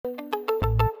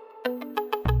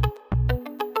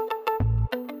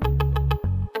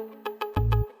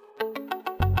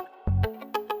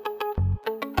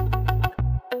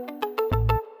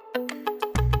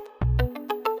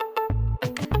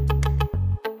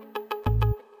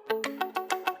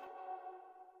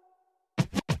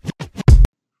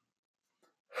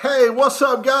What's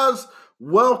up, guys?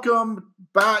 Welcome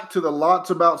back to the Lots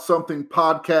About Something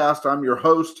podcast. I'm your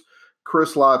host,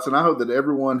 Chris Lotz, and I hope that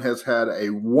everyone has had a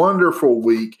wonderful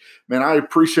week. Man, I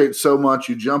appreciate so much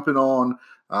you jumping on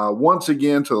once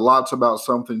again to the Lots About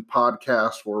Something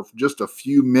podcast for just a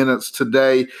few minutes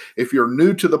today. If you're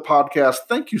new to the podcast,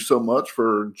 thank you so much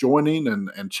for joining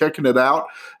and checking it out.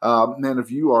 Man,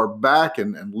 if you are back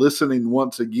and listening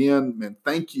once again, man,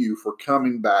 thank you for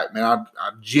coming back. Man, I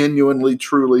genuinely,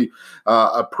 truly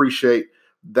appreciate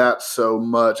that so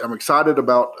much. I'm excited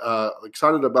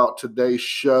about today's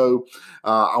show.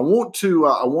 I want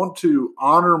to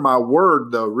honor my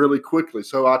word though really quickly.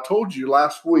 So I told you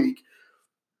last week,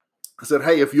 I said,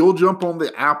 hey, if you'll jump on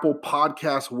the Apple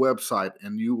Podcast website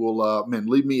and you will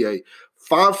leave me a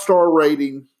 5-star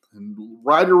rating and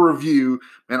write a review,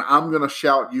 man, I'm going to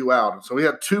shout you out. And so we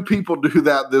had 2 people do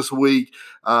that this week.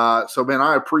 So man,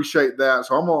 I appreciate that.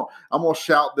 So I'm gonna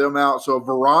shout them out. So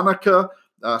Veronica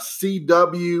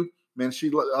CW, man,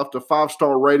 she up to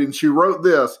 5-star rating. She wrote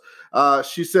this.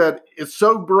 She said, it's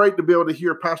so great to be able to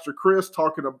hear Pastor Chris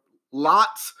talking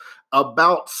lots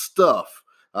about stuff.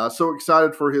 So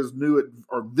excited for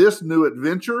this new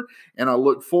adventure, and I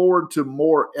look forward to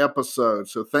more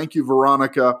episodes. So thank you,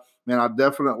 Veronica. Man, I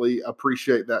definitely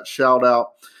appreciate that shout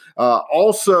out.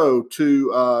 Also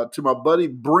to my buddy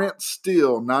Brent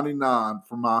Steele, 99,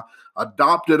 from my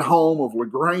adopted home of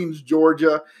LaGrange,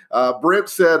 Georgia. Brent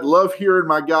said, love hearing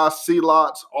my guy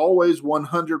C-Lots, always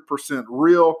 100%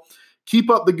 real. Keep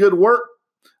up the good work.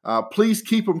 Please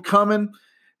keep them coming.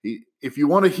 If you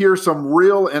want to hear some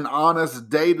real and honest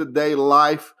day-to-day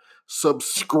life,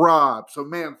 subscribe. So,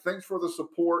 man, thanks for the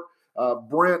support,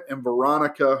 Brent and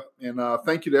Veronica. And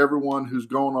thank you to everyone who's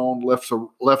gone on,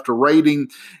 left a rating.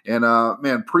 And,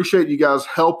 man, appreciate you guys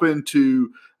helping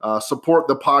to support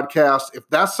the podcast. If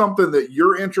that's something that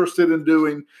you're interested in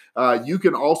doing, you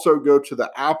can also go to the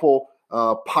Apple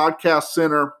Podcast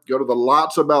Center, go to the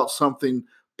Lots About Something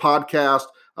podcast.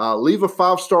 Leave a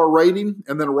 5-star rating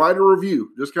and then write a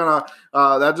review.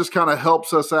 That just kind of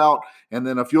helps us out. And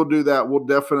then if you'll do that, we'll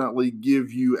definitely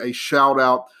give you a shout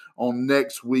out on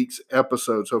next week's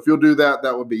episode. So if you'll do that,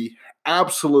 that would be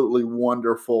absolutely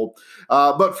wonderful.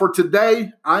 But for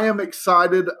today, I am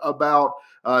excited about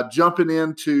jumping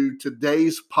into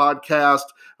today's podcast.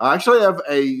 I actually have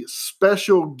a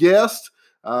special guest,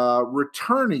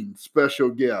 returning special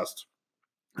guest,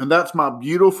 and that's my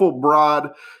beautiful bride,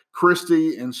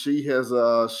 Christy, and she has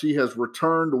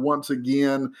returned once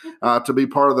again to be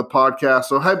part of the podcast.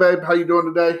 So, hey, babe, how you doing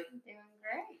today? I'm doing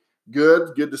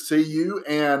great. Good to see you.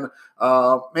 And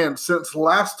man, since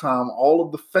last time, all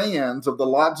of the fans of the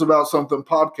Lots About Something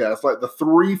podcast, like the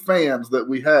 3 fans that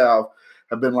we have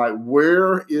been like,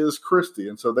 "Where is Christy?"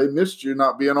 And so they missed you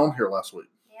not being on here last week.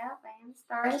 Yep, I am the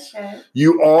star of the show.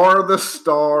 You are the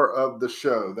star of the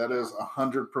show. That is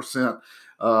 100%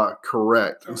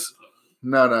 correct.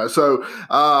 No. So,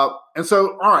 all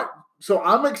right. So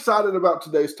I'm excited about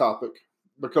today's topic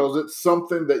because it's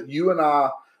something that you and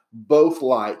I both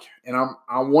like, and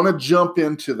I want to jump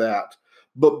into that.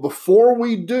 But before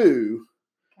we do,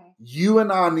 Okay. you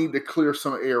and I need to clear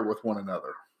some air with one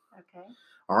another. Okay.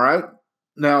 All right.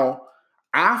 Now,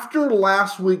 after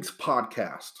last week's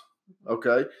podcast,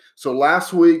 okay. So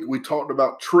last week we talked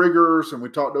about triggers and we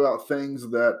talked about things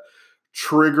that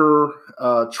trigger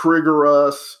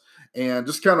us. And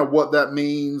just kind of what that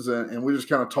means, and we just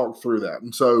kind of talked through that.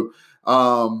 And so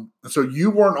you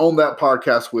weren't on that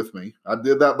podcast with me. I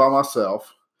did that by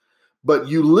myself. But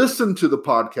you listened to the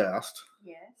podcast.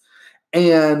 Yes.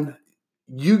 And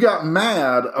you got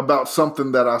mad about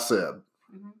something that I said.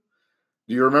 Mm-hmm.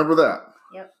 Do you remember that?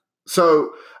 Yep.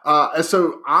 So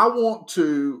I want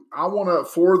to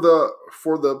for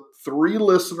the 3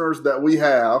 listeners that we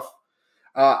have,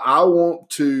 I want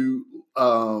to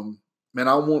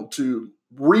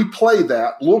replay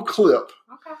that little clip,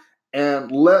 okay, and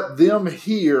let them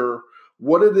hear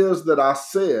what it is that I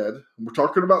said. We're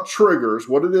talking about triggers.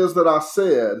 What it is that I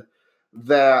said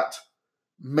that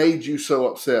made you so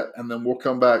upset, and then we'll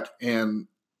come back and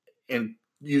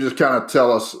you just kind of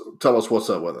tell us what's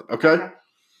up with it. Okay?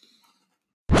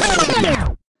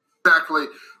 Exactly.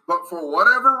 But for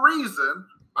whatever reason,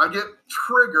 I get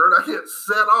triggered. I get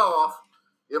set off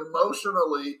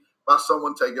emotionally by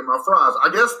someone taking my fries.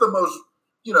 I guess the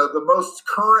most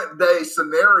current day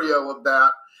scenario of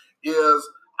that is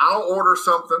I'll order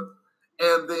something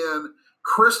and then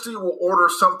Christy will order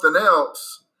something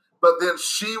else, but then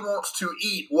she wants to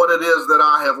eat what it is that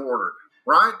I have ordered,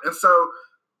 right? And so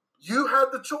you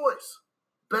had the choice.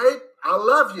 Babe, I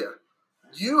love you.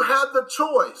 You had the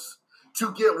choice.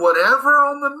 to get whatever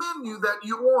on the menu that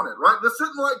you wanted, right? This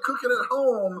isn't like cooking at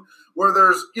home where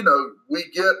there's,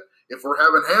 if we're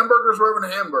having hamburgers, we're having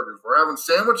hamburgers. If we're having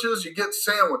sandwiches, you get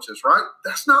sandwiches, right?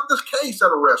 That's not the case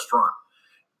at a restaurant.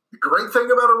 The great thing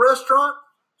about a restaurant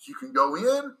is you can go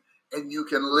in and you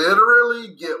can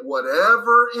literally get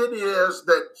whatever it is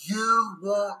that you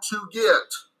want to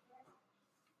get.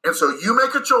 And so you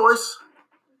make a choice,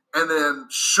 and then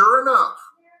sure enough,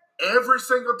 every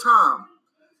single time,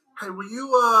 hey,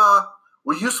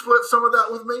 will you split some of that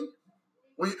with me?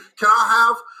 Can I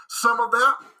have some of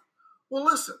that? Well,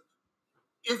 listen,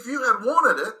 if you had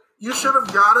wanted it, you should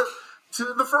have got it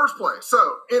to the first place.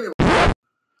 So anyway.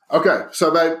 Okay,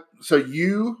 so babe, so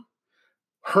you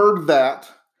heard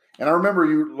that, and I remember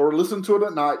you were listening to it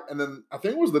at night, and then I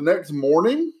think it was the next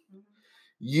morning,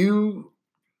 you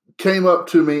came up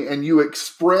to me and you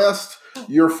expressed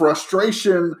your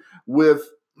frustration with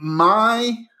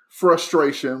my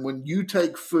frustration when you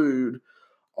take food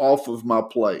off of my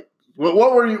plate.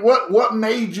 What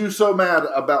made you so mad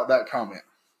about that comment?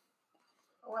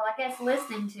 Well, I guess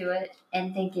listening to it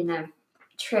and thinking of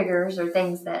triggers or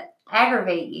things that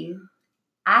aggravate you,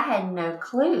 I had no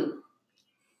clue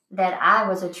that I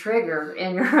was a trigger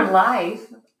in your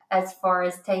life as far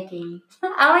as taking,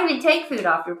 I don't even take food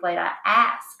off your plate. I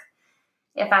ask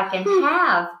if I can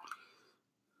have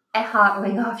a hot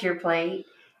wing off your plate,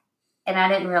 and I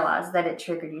didn't realize that it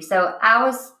triggered you. So I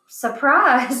was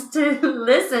surprised to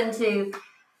listen to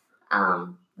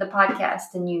the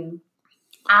podcast and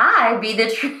I be the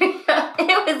trigger.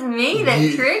 It was me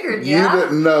that triggered you. You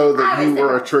didn't know that you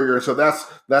were a trigger, so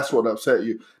that's what upset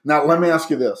you. Now, let me ask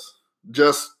you this.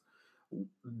 Does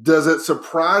it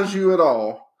surprise you at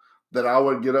all that I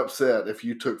would get upset if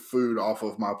you took food off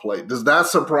of my plate? Does that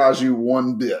surprise you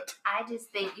one bit? I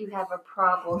just think you have a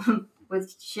problem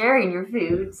with sharing your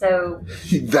food, so...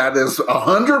 That is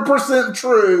 100%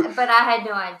 true. But I had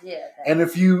no idea. And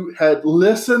if you had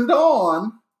listened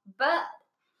on... But...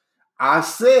 I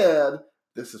said,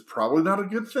 this is probably not a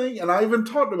good thing. And I even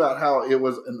talked about how it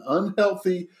was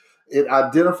it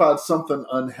identified something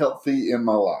unhealthy in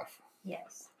my life.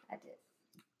 Yes, I did.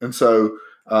 And so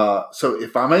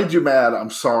if I made you mad, I'm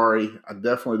sorry. I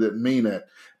definitely didn't mean it.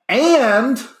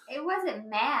 And... It wasn't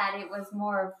mad. It was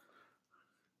more of...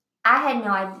 I had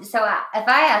no idea. So if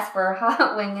I asked for a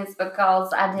hot wing, it's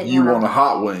because I didn't You want a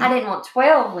hot wing. I didn't want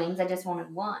 12 wings. I just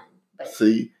wanted one. But,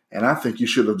 see? And I think you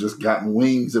should have just gotten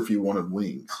wings if you wanted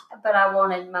wings. But I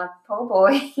wanted my po'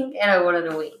 boy, and I wanted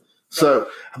a wing. So,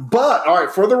 but, all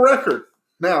right, for the record,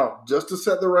 now, just to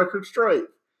set the record straight,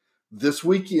 this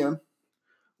weekend,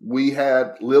 we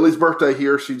had Lily's birthday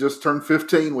here. She just turned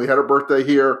 15. We had her birthday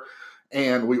here,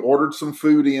 and we ordered some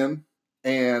food in,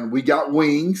 and we got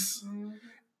wings. Mm-hmm.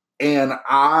 And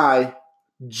I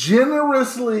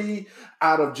generously,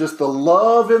 out of just the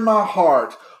love in my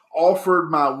heart, offered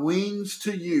my wings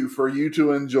to you for you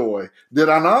to enjoy. Did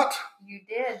I not? You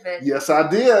did, but... Yes, I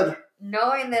did.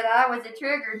 Knowing that I was a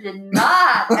trigger, did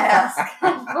not ask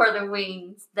for the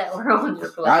wings that were on your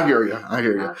plate. I hear you.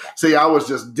 Okay. See, I was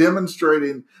just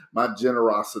demonstrating my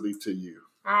generosity to you.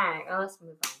 All right, well, let's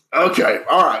move on. Okay,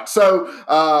 all right. So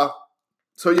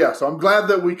I'm glad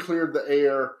that we cleared the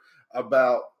air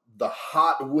about the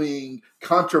hot wing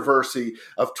controversy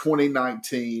of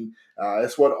 2019.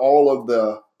 It's what all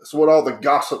the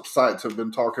gossip sites have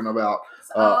been talking about.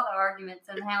 It's all the arguments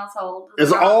in the household.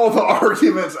 All the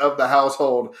arguments of the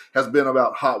household has been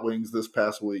about hot wings this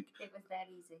past week. It was that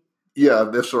easy. Yeah,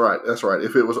 that's right.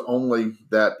 If it was only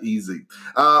that easy.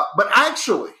 But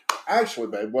actually,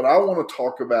 babe, what I want to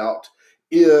talk about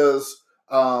is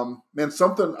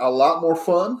something a lot more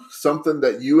fun, something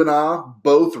that you and I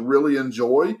both really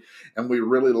enjoy and we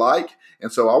really like.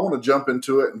 And so I want to jump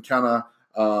into it and kind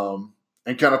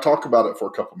of talk about it for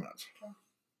a couple minutes. Okay.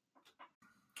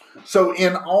 So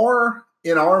in our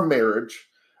marriage,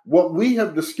 what we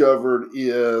have discovered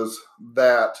is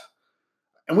that,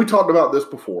 and we talked about this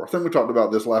before, I think we talked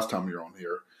about this last time you were on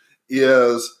here,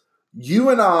 is you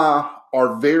and I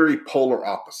are very polar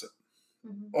opposite.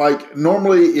 Mm-hmm. Like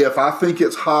normally if I think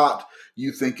it's hot,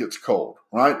 you think it's cold,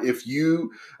 right? If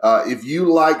you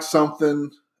like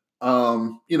something, a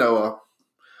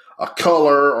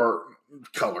color, or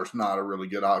color's not a really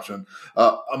good option,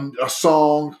 a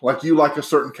song, like you like a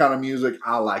certain kind of music,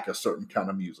 I like a certain kind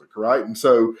of music, right? And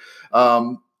so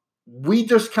we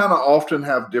just kind of often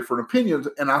have different opinions,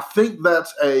 and I think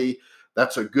that's a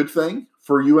good thing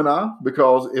for you and I,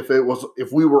 because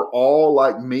if we were all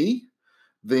like me,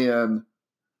 then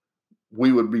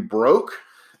we would be broke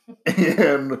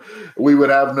and we would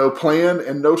have no plan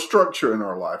and no structure in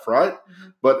our life, right? Mm-hmm.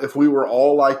 But if we were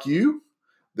all like you,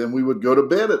 then we would go to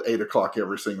bed at 8:00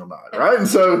 every single night, right? And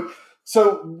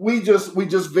so we just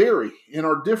vary in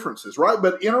our differences, right?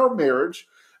 But in our marriage,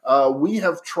 we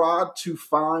have tried to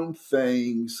find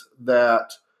things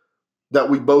that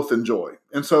we both enjoy.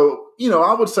 And so,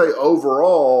 I would say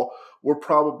overall, we're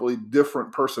probably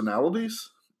different personalities.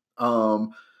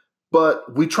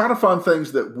 But we try to find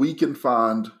things that we can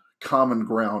find common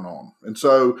ground on. And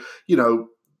so,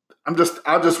 I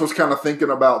just was kind of thinking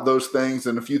about those things.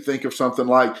 And if you think of something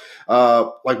like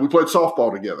we played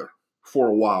softball together for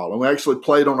a while, and we actually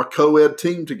played on a co-ed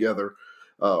team together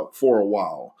for a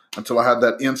while until I had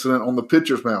that incident on the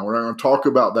pitcher's mound. We're not going to talk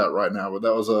about that right now, but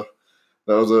that was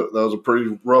a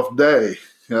pretty rough day.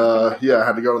 I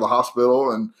had to go to the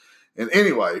hospital and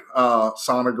anyway,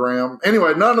 sonogram.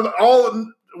 Anyway,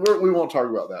 we won't talk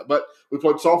about that, but we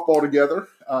played softball together.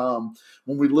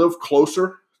 When we lived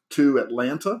closer to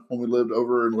Atlanta, when we lived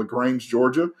over in LaGrange,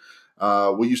 Georgia,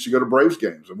 we used to go to Braves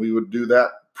games, and we would do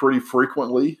that pretty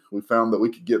frequently. We found that we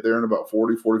could get there in about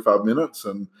 40, 45 minutes,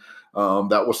 and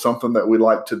that was something that we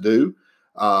liked to do.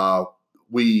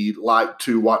 We like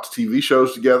to watch TV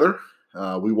shows together.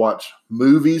 We watch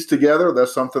movies together.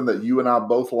 That's something that you and I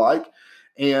both like.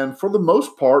 And for the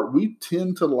most part, we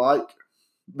tend to like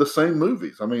the same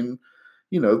movies. I mean,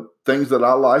 things that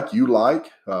I like, you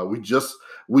like. We just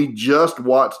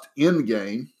watched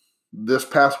Endgame this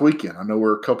past weekend. I know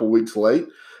we're a couple weeks late,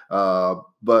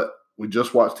 but we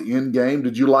just watched Endgame.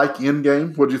 Did you like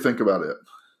Endgame? What did you think about it?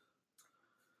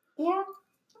 Yeah,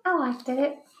 I liked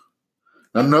it.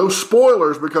 Now, no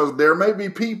spoilers, because there may be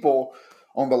people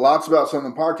on the Lots About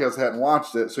Something podcast that hadn't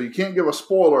watched it, so you can't give a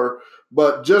spoiler.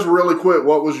 But just really quick,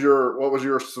 what was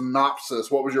your synopsis?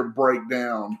 What was your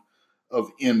breakdown of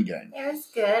Endgame? It was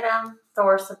good.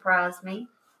 Thor surprised me.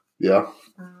 Yeah.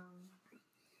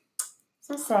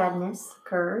 Some sadness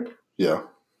occurred. Yeah.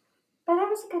 But it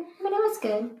was good. I mean, it was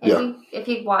good. If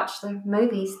you watch the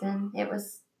movies, then it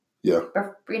was. Yeah.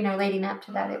 Leading up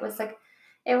to that, it was a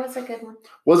good one.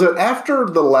 Was it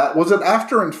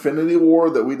after Infinity War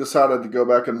that we decided to go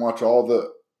back and watch all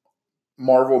the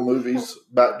Marvel movies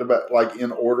back to back, like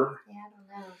in order? Yeah, I don't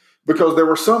know. Because there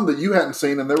were some that you hadn't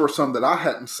seen, and there were some that I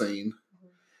hadn't seen,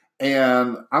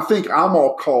 and I think I'm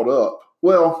all caught up.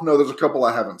 Well, no, there's a couple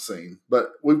I haven't seen,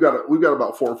 but we've got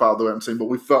about 4 or 5 that we haven't seen. But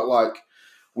we felt like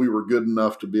we were good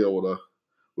enough to be able to.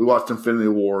 We watched Infinity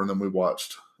War, and then we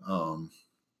watched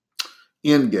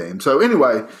Endgame. So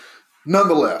anyway,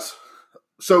 nonetheless,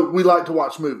 so we like to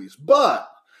watch movies, but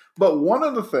one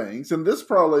of the things, and this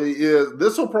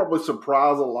will probably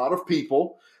surprise a lot of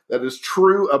people, that is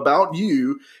true about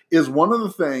you, is one of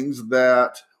the things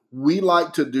that we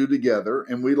like to do together,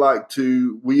 and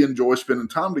we enjoy spending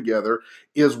time together,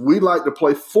 is we like to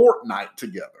play Fortnite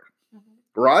together.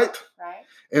 Mm-hmm. Right? Right.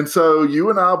 And so you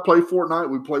and I play Fortnite.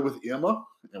 We play with Emma,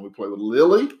 and we play with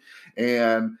Lily,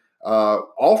 and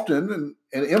often,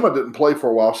 and Emma didn't play for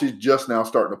a while. She's just now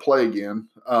starting to play again.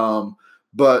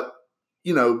 But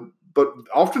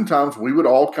oftentimes we would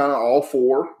all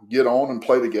four get on and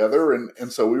play together.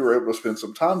 And so we were able to spend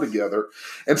some time together.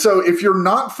 And so if you're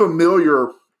not familiar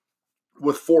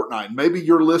with Fortnite, maybe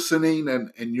you're listening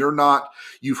and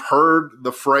you've heard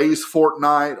the phrase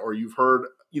Fortnite, or you've heard,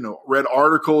 read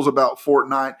articles about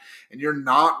Fortnite, and you're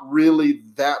not really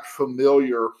that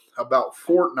familiar about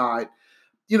Fortnite.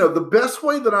 The best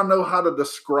way that I know how to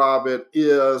describe it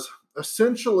is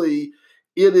essentially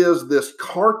it is this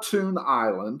cartoon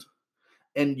island,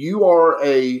 and you are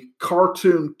a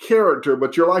cartoon character,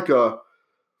 but you're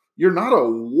not a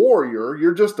warrior.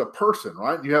 You're just a person,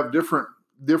 right? You have different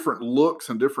looks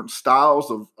and different styles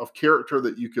of character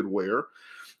that you could wear.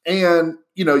 And,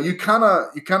 you kind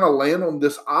of land on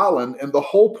this island, and the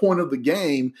whole point of the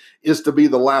game is to be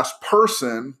the last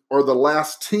person or the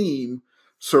last team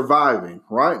surviving,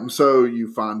 right? And so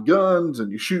you find guns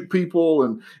and you shoot people,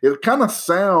 and it kind of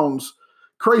sounds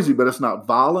crazy, but it's not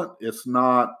violent. It's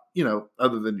not,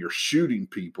 other than you're shooting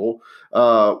people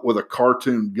with a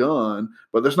cartoon gun,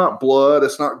 but there's not blood.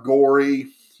 It's not gory.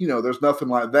 There's nothing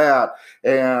like that.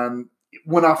 And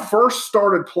when I first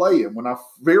started playing,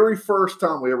 very first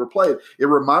time we ever played, it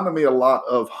reminded me a lot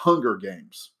of Hunger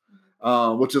Games,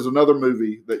 which is another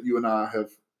movie that you and I have.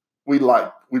 We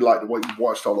like the way you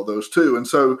watched all of those too. And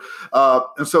so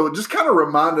it just kind of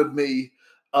reminded me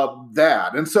of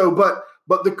that. And so,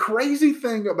 but the crazy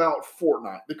thing about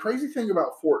Fortnite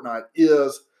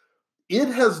is it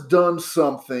has done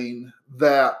something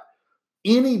that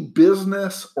any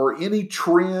business or any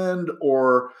trend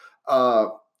or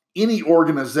any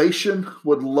organization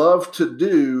would love to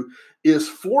do. Is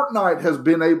Fortnite has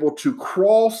been able to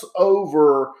cross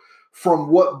over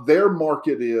from what their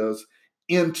market is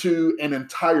into an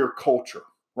entire culture.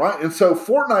 right? And so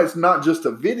Fortnite's not just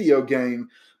a video game,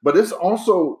 but it's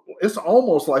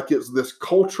almost like it's this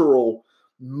cultural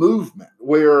movement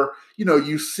where,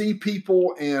 you see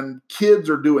people and kids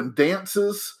are doing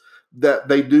dances that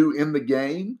they do in the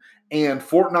game. And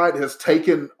Fortnite has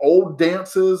taken old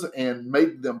dances and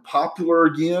made them popular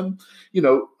again.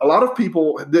 A lot of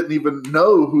people didn't even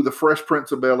know who the Fresh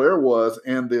Prince of Bel-Air was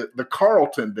and the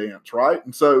Carlton dance, right?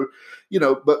 And so,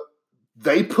 but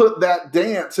they put that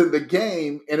dance in the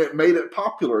game and it made it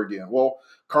popular again. Well,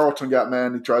 Carlton got mad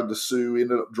and he tried to sue,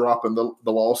 ended up dropping the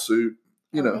lawsuit.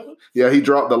 Yeah, he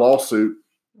dropped the lawsuit.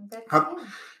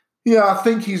 I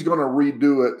think he's going to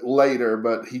redo it later,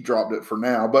 but he dropped it for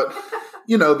now. But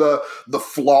the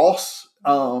floss,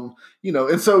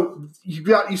 and so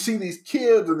you see these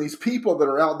kids and these people that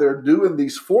are out there doing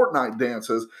these Fortnite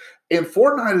dances, and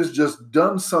Fortnite has just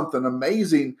done something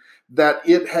amazing that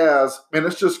it has, and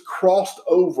it's just crossed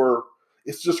over.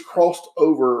 It's just crossed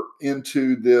over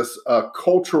into this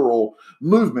cultural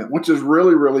movement, which is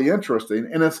really, really interesting.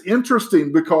 And it's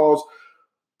interesting because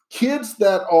kids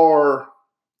that are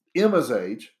Emma's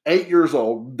age, 8 years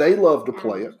old, they love to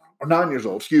play it. Or 9 years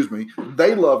old, excuse me.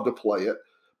 They love to play it.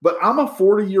 But I'm a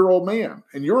 40-year-old man,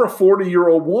 and you're a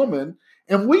 40-year-old woman,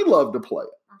 and we love to play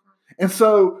it. And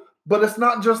so, but it's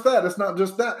not just that. It's not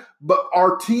just that. But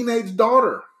our teenage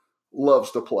daughter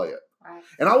loves to play it. Right.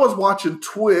 And I was watching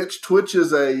Twitch. Twitch is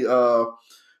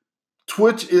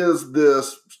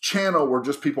this channel where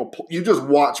just you just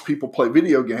watch people play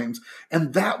video games.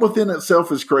 And that within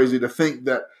itself is crazy to think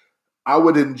that I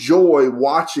would enjoy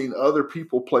watching other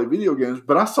people play video games,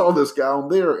 but I saw this guy on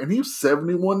there and he was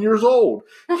 71 years old.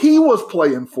 He was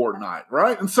playing Fortnite,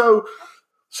 right? And so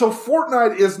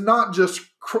Fortnite is not just,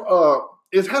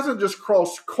 it hasn't just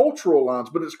crossed cultural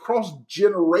lines, but it's crossed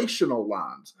generational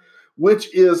lines,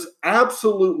 which is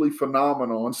absolutely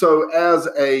phenomenal. And so as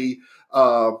a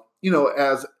fan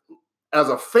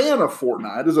of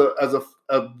Fortnite, as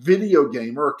a video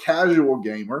gamer, a casual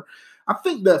gamer, I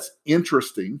think that's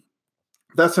interesting.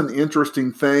 That's an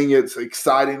interesting thing. It's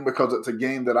exciting because it's a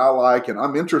game that I like and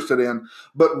I'm interested in,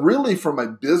 but really from a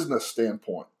business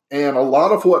standpoint. And a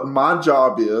lot of what my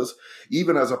job is,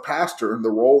 even as a pastor and the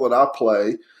role that I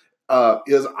play,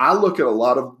 is I look at a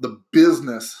lot of the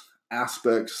business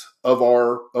aspects of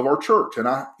our church. And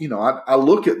I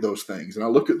look at those things and I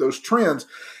look at those trends,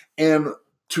 and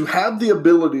to have the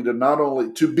ability to not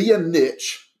only to be a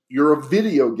niche, you're a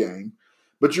video game,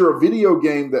 but you're a video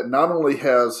game that not only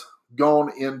has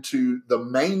gone into the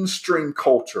mainstream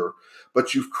culture,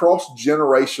 but you've crossed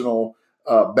generational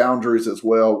boundaries as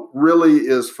well, really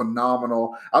is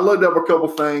phenomenal. I looked up a couple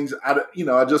things,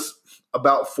 I just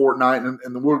about Fortnite,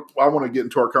 and I want to get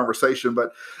into our conversation,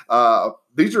 but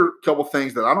these are a couple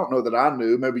things that I don't know that I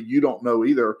knew. Maybe you don't know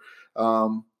either.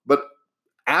 But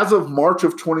as of March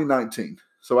of 2019,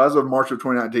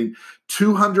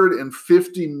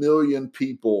 250 million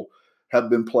people have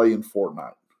been playing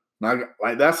Fortnite. Now,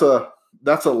 like that's a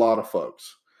lot of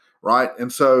folks, right?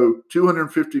 And so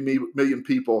 250 million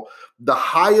people, the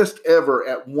highest ever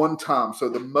at one time. So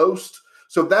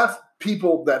that's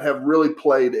people that have really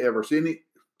played ever. So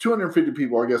 250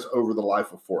 people, I guess, over the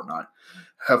life of Fortnite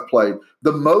have played.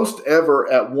 The most ever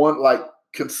at one, like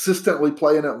consistently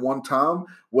playing at one time,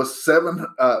 was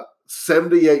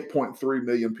 78.3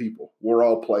 million people were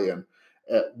all playing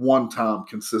at one time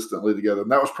consistently together.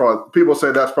 And that was probably, people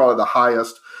say that's probably the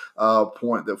highest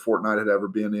point that Fortnite had ever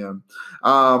been in.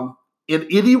 At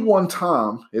any one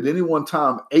time,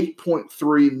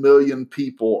 8.3 million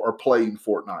people are playing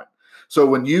Fortnite. So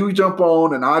when you jump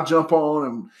on and I jump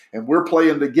on and we're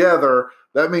playing together,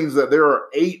 that means that there are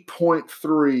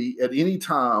 8.3 at any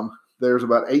time. There's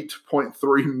about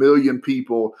 8.3 million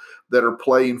people that are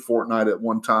playing Fortnite at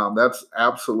one time. That's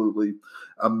absolutely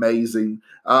amazing.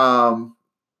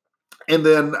 And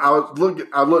then I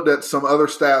looked at some other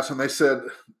stats, and they said,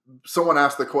 someone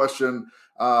asked the question,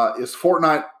 is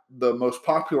Fortnite the most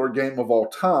popular game of all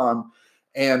time?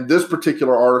 And this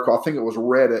particular article, I think it was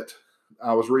Reddit.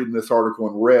 I was reading this article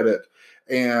on Reddit,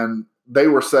 and they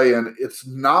were saying it's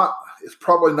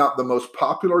probably not the most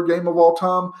popular game of all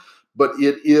time, but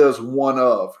it is one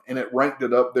of, and it ranked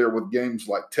it up there with games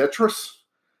like Tetris.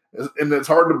 And it's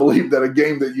hard to believe that a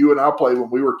game that you and I played when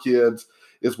we were kids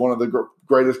is one of the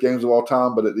greatest games of all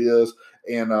time, but it is,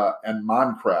 and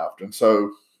Minecraft. And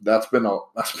so that's been a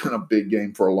big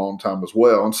game for a long time as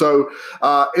well. And so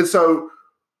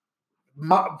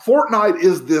Fortnite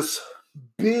is this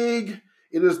big.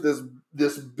 It is this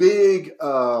big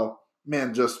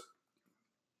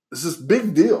it's this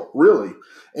big deal, really.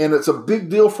 And it's a big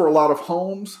deal for a lot of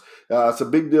homes. It's a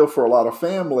big deal for a lot of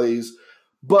families.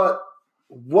 But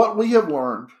what we have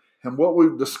learned And what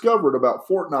we've discovered about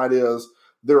Fortnite is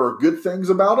there are good things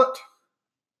about it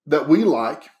that we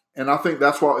like. And I think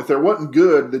that's why if there wasn't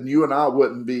good, then you and I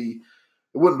wouldn't be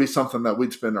something that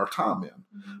we'd spend our time in.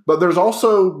 Mm-hmm. But there's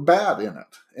also bad in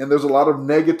it. And there's a lot of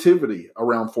negativity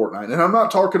around Fortnite. And I'm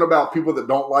not talking about people that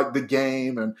don't like the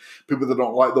game and people that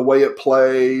don't like the way it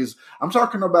plays. I'm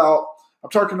talking about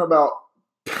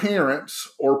parents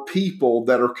or people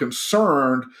that are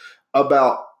concerned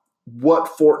about what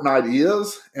Fortnite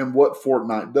is and what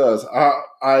Fortnite does. I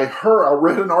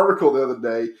read an article the other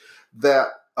day that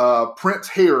Prince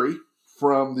Harry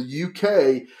from the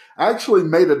UK actually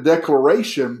made a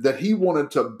declaration that he wanted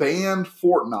to ban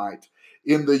Fortnite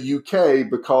in the UK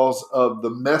because of the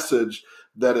message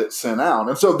that it sent out.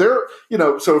 And so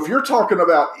so if you're talking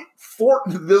about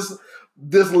this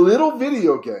little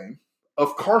video game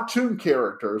of cartoon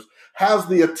characters has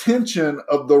the attention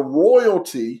of the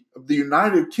royalty of the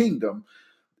United Kingdom,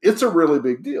 it's a really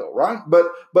big deal, right? But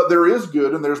there is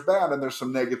good and there's bad and there's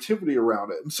some negativity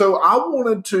around it. And so I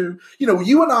wanted to,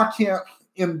 you and I can't,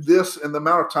 in the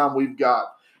amount of time we've got,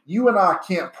 you and I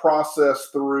can't process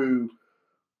through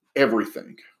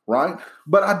everything, right?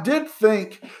 But I did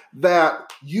think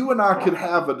that you and I could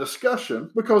have a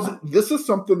discussion because this is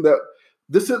something that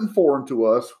this isn't foreign to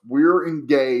us. We're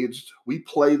engaged. We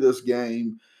play this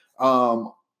game,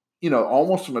 almost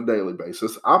on a daily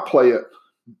basis. I play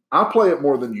it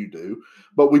more than you do,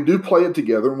 but we do play it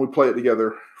together and we play it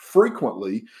together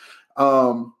frequently.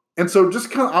 And so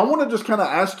I want to just kind of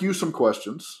ask you some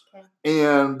questions, okay,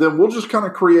 and then we'll just kind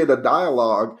of create a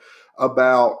dialogue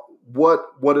about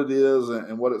what it is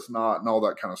and what it's not and all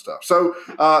that kind of stuff. So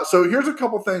here's a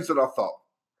couple things that I thought.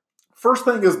 First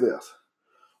thing is this.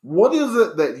 What is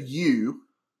it that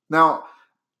now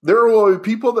there will be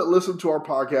people that listen to our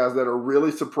podcast that are really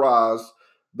surprised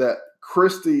that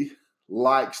Christy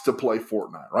likes to play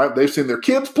Fortnite, right? They've seen their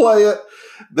kids play it.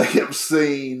 They have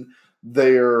seen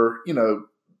their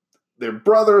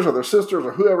brothers or their sisters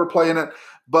or whoever playing it.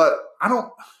 But I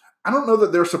don't know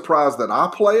that they're surprised that I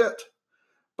play it.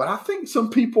 But I think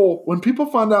some people, when people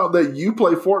find out that you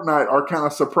play Fortnite, are kind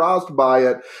of surprised by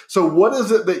it. So what is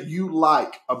it that you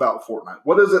like about Fortnite?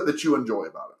 What is it that you enjoy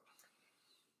about it?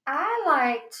 I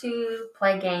like to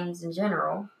play games in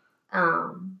general.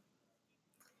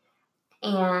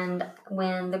 And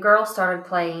when the girls started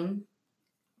playing,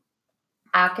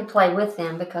 I could play with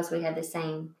them because we had the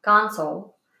same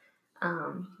console.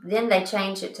 Then they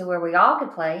changed it to where we all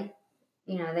could play.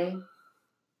 They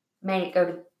made it go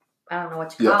to, I don't know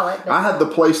what you call it. But I had the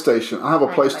PlayStation. I have a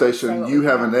PlayStation. You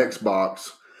have an Xbox.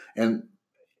 And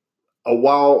a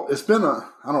while, it's been I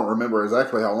don't remember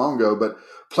exactly how long ago, but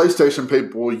PlayStation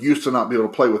people used to not be able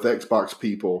to play with Xbox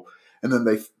people. And then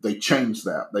they changed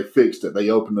that. They fixed it. They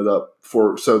opened it up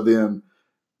so then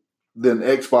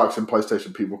Xbox and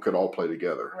PlayStation people could all play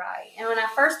together. Right. And when I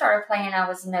first started playing, I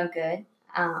was no good.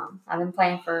 I've been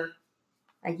playing for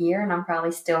a year and I'm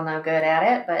probably still no good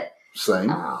at it, but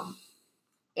same.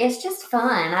 It's just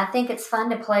fun. I think it's fun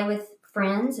to play with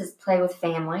friends, is play with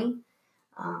family.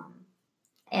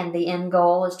 And the end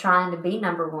goal is trying to be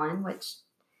number one, which,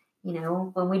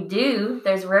 when we do,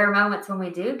 there's rare moments when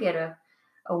we do get a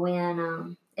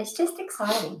win. It's just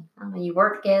exciting. You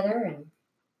work together and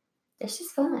it's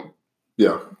just fun.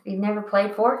 Yeah. If you've never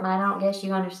played Fortnite, I don't guess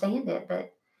you understand it,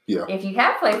 but yeah, if you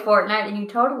have played Fortnite, then you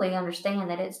totally understand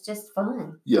that it's just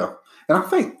fun. Yeah. And I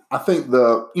think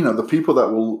the people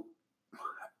that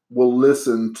will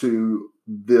listen to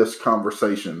this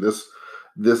conversation,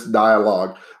 this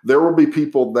dialogue, there will be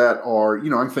people that are, I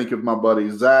can think of my buddy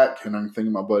Zach and I can think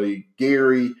of my buddy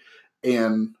Gary,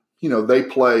 and they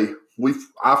play.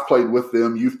 I've played with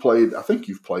them. I think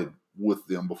you've played with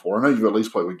them before. I know you've at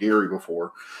least played with Gary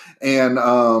before. And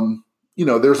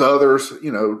there's others,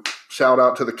 shout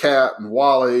out to the cat and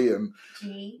Wally and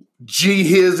G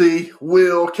Hizzy,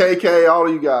 Will, KK, all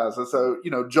of you guys. And so,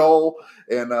 Joel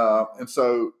and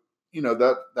so,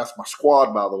 that's my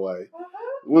squad, by the way.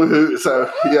 Woohoo.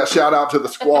 So yeah, shout out to the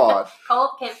squad.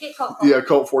 Colt, can't get Colt. Yeah,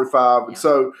 Colt 45. Yeah. And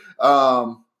so,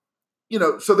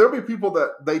 so there'll be people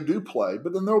that they do play,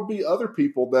 but then there'll be other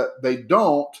people that they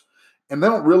don't, and they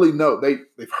don't really know.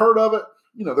 They've heard of it.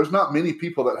 There's not many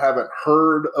people that haven't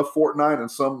heard of Fortnite in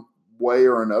some way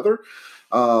or another.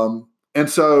 And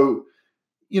so,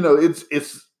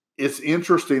 it's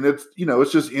interesting.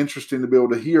 It's just interesting to be able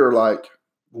to hear, like,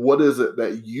 what is it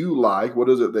that you like? What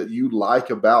is it that you like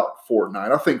about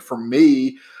Fortnite? I think for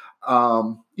me,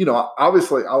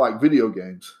 obviously I like video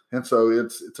games. And so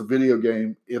it's a video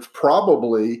game. It's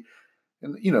probably,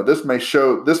 and this may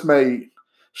show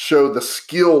the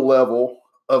skill level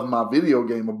of my video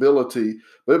game ability,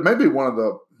 but it may be one of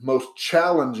the most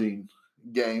challenging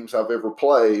games I've ever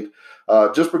played,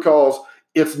 just because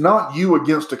it's not you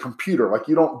against a computer. Like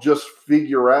you don't just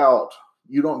figure out,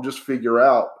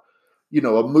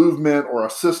 a movement or a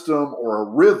system or a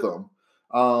rhythm.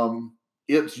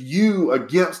 It's you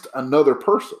against another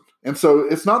person. And so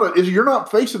you're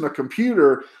not facing a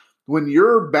computer when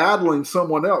you're battling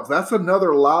someone else. That's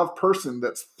another live person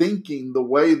that's thinking the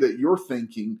way that you're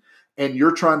thinking, and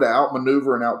you're trying to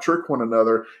outmaneuver and out-trick one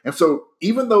another. And so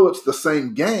even though it's the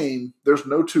same game, there's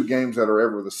no two games that are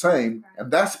ever the same.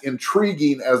 And that's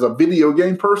intriguing as a video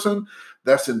game person.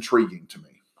 That's intriguing to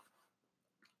me.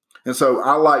 And so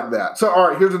I like that. So, all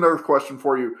right, here's another question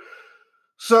for you.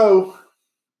 So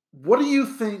what do you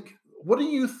think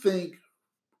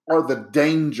are the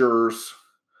dangers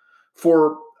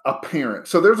for a parent?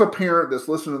 So there's a parent that's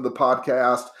listening to the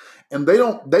podcast, and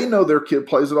they know their kid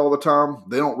plays it all the time.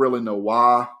 They don't really know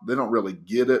why. They don't really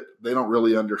get it. They don't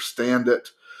really understand it.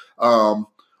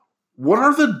 What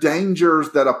are the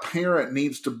dangers that a parent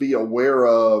needs to be aware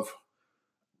of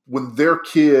when their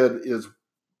kid is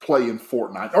playing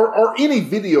Fortnite or any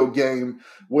video game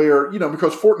where,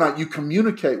 because Fortnite, you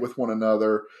communicate with one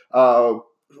another,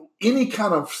 any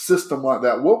kind of system like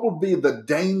that? What would be the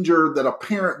danger that a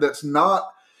parent that's not,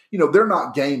 they're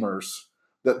not gamers,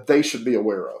 that they should be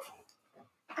aware of?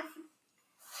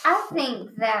 I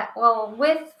think that,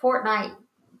 with Fortnite,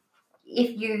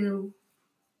 if you're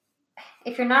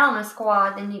not on a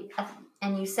squad, then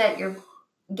you set your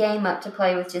game up to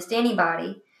play with just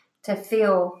anybody to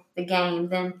feel the game,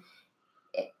 then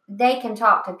they can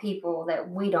talk to people that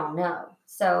we don't know.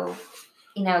 So,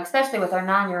 especially with our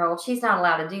 9-year-old, she's not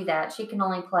allowed to do that. She can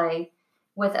only play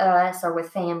with us or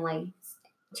with family.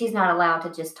 She's not allowed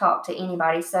to just talk to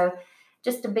anybody. So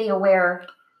just to be aware,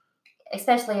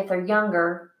 especially if they're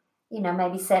younger,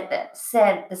 maybe set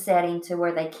the setting to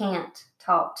where they can't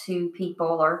talk to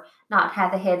people or not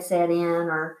have the headset in,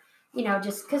 or,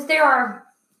 just because there are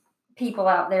people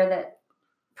out there that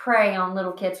prey on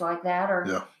little kids like that,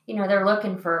 or, they're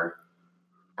looking for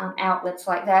outlets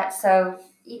like that. So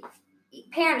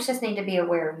parents just need to be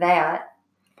aware of that,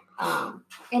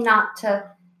 and not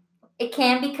to. It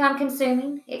can become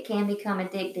consuming. It can become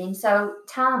addicting. So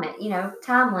time it.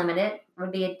 Time limit it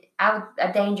would be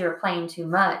a danger of playing too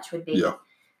much would be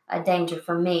a danger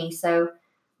for me. So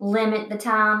limit the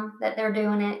time that they're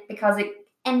doing it, because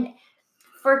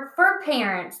for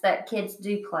parents that kids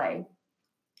do play,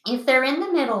 if they're in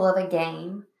the middle of a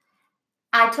game,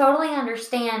 I totally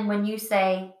understand when you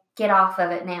say get off of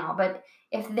it now. But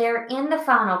if they're in the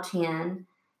final 10,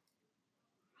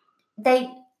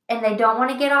 they don't want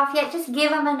to get off yet, just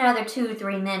give them another 2 or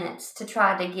 3 minutes to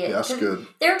try to get. That's good.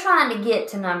 They're trying to get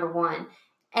to number 1.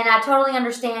 And I totally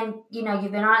understand, you've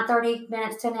been on it 30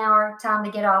 minutes to an hour, time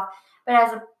to get off. But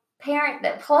as a parent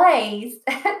that plays,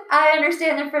 I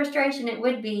understand the frustration it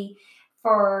would be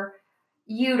for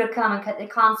you to come and cut the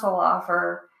console off,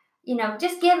 or,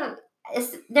 just give them.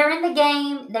 They're in the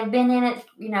game. They've been in it,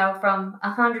 from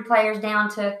 100 players down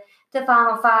to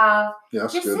final 5. Yeah,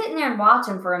 just good. sitting there and watch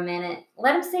them for a minute.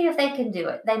 Let them see if they can do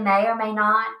it. They may or may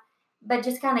not, but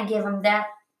just kind of give them that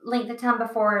length of time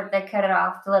before they cut it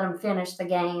off to let them finish the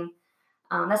game.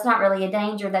 That's not really a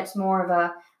danger. That's more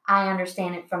of I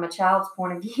understand it from a child's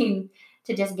point of view,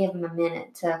 to just give them a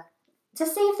minute to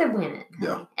see if they're winning.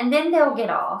 Yeah. And then they'll get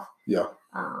off. Yeah.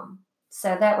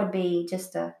 So that would be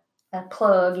just a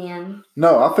plug in.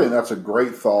 No, I think that's a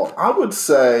great thought. I would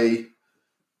say,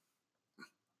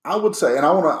 and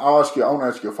I want to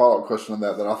ask you a follow-up question on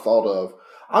that I thought of.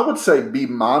 I would say be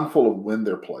mindful of when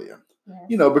they're playing.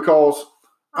 Yes. Because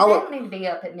they don't need to be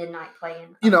up at midnight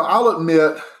playing. I'll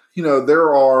admit,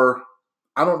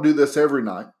 I don't do this every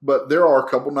night, but there are a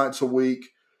couple nights a week.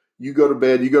 You go to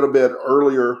bed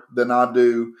earlier than I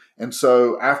do. And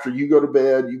so after you go to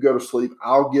bed, you go to sleep,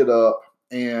 I'll get up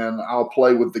and I'll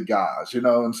play with the guys,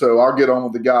 and so I'll get on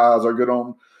with the guys. I'll get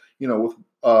on,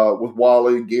 with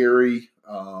Wally, Gary,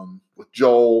 with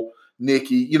Joel,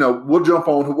 Nikki, we'll jump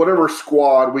on whatever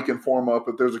squad we can form up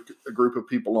if there's a group of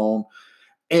people on.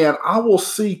 And I will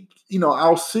see,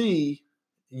 I'll see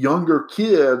younger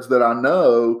kids that I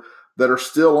know that are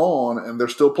still on, and they're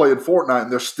still playing Fortnite,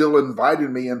 and they're still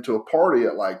inviting me into a party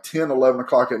at like 10, 11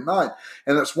 o'clock at night.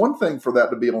 And it's one thing for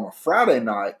that to be on a Friday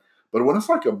night, but when it's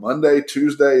like a Monday,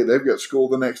 Tuesday, they've got school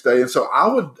the next day. And so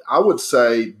I would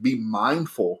say be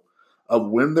mindful of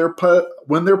when they're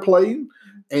playing.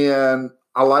 And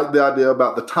I like the idea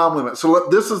about the time limit. So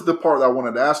this is the part that I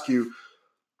wanted to ask you.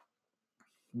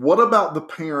 What about the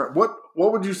parent? What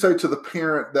would you say to the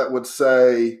parent that would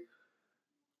say,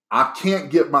 I can't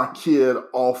get my kid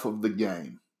off of the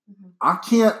game? Mm-hmm.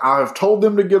 I've told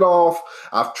them to get off.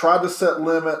 I've tried to set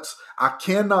limits. I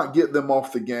cannot get them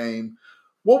off the game.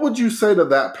 What would you say to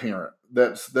that parent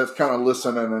that's kind of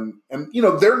listening and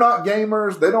they're not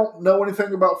gamers. They don't know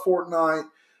anything about Fortnite.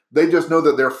 They just know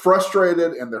that they're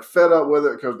frustrated and they're fed up with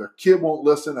it because their kid won't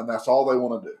listen and that's all they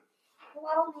want to do.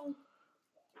 Well,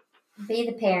 be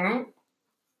the parent.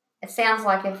 It sounds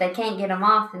like if they can't get them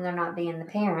off, then they're not being the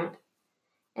parent.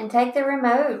 And take the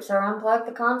remotes or unplug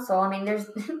the console. I mean,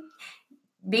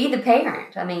 be the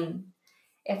parent. I mean,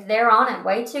 if they're on it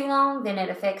way too long, then it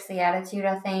affects the attitude,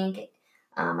 I think.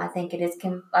 I think it is,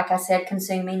 like I said,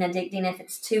 consuming, addicting if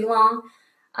it's too long.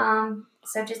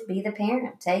 So just be the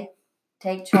parent.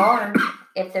 Take charge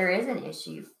if there is an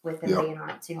issue with them being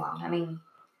on it too long. I mean,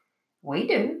 we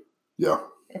do. Yeah.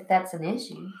 If that's an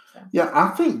issue. So. Yeah, I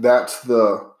think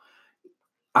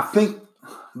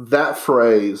that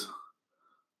phrase,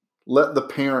 let the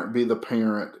parent be the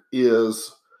parent,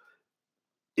 is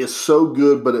so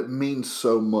good, but it means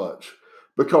so much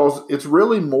because it's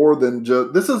really more than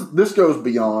just this goes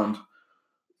beyond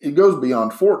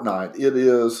Fortnite. It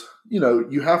is,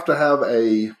 you have to have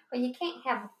a. Well, you can't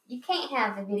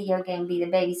have the video game be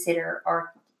the babysitter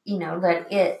or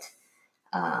let it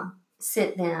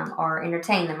sit them or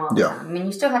entertain them all the time. I mean,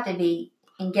 you still have to be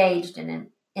engaged in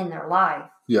their life.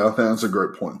 Yeah, I think that's a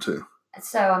great point too.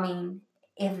 So, I mean,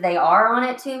 if they are on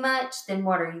it too much, then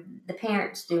what are the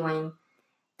parents doing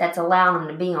that's allowing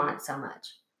them to be on it so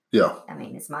much? Yeah. I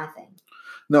mean, it's my thing.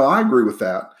 No, I agree with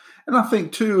that. And I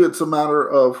think too, it's a matter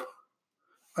of,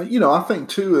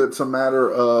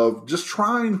 just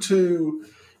trying to,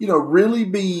 really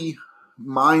be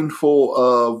mindful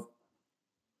of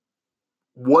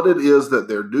what it is that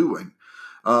they're doing,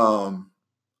 how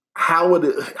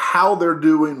they're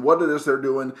doing, what it is they're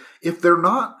doing. If they're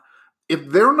not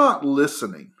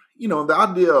listening, the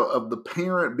idea of the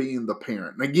parent being the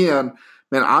parent. And again,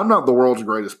 man, I'm not the world's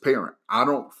greatest parent. I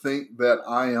don't think that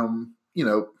I am,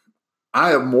 I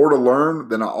have more to learn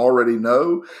than I already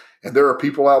know. And there are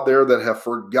people out there that have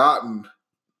forgotten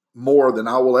more than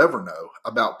I will ever know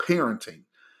about parenting.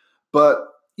 But,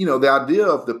 the idea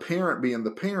of the parent being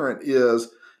the parent is,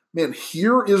 man,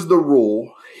 here is the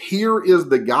rule. Here is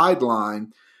the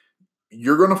guideline.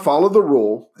 You're going to follow the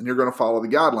rule and you're going to follow the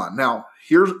guideline. Now,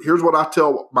 here's what I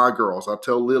tell my girls. I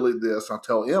tell Lily this. I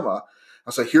tell Emma.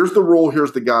 I say, here's the rule.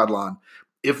 Here's the guideline.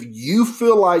 If you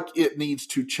feel like it needs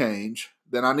to change,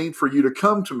 then I need for you to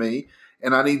come to me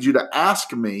and I need you to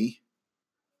ask me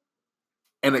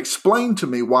and explain to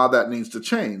me why that needs to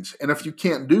change. And if you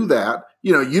can't do that,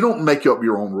 you don't make up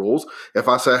your own rules. If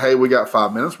I say, hey, we got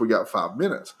 5 minutes, we got 5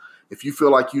 minutes. If you feel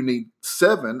like you need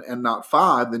 7 and not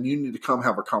 5, then you need to come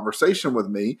have a conversation with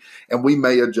me and we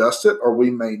may adjust it or we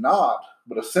may not.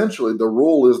 But essentially the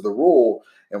rule is the rule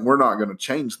and we're not going to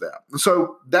change that. And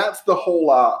so that's the whole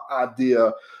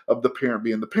idea of the parent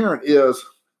being the parent is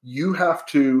you have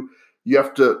to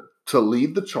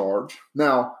lead the charge.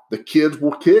 Now the kids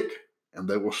will kick and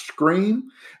they will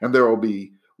scream and there will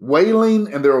be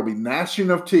wailing and there will be gnashing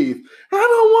of teeth. I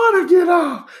don't want to get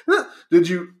off. Did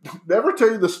you ever tell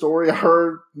you the story I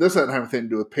heard? This doesn't have anything to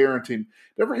do with parenting.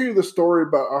 Did I ever hear the story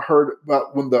I heard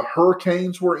about when the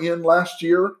hurricanes were in last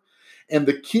year and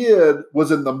the kid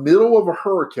was in the middle of a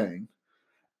hurricane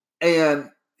and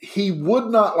he would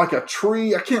not, like a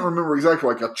tree, I can't remember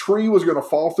exactly, like a tree was going to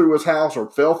fall through his house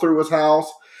or fell through his house.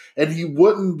 And he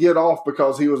wouldn't get off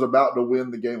because he was about to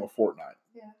win the game of Fortnite.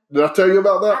 Yeah. Did I tell you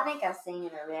about that? I think I've seen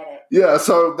it or read it. Yeah,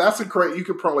 so that's you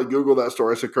could probably Google that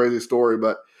story. It's a crazy story.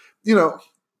 But,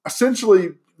 essentially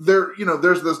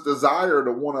there's this desire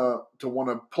to want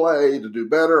to play, to do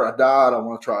better. I died. I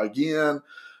want to try again.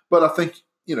 But I think,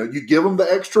 you give them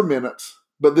the extra minutes.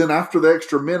 But then after the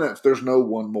extra minutes, there's no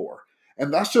one more.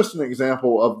 And that's just an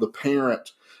example of the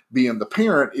parent being the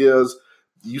parent is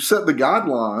you set the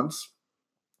guidelines.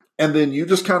 And then you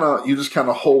just kind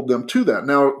of hold them to that.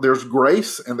 Now there's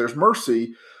grace and there's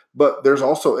mercy, but there's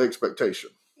also expectation.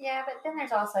 Yeah, but then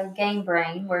there's also game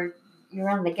brain where you're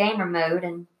in the gamer mode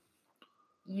and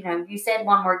you said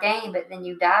one more game, but then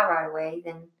you die right away.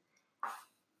 Then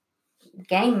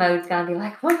game mode's gonna be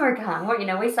like one more time.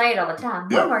 We say it all the time.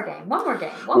 One more game. One more game.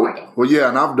 One more game. Well, yeah,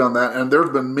 and I've done that, and there's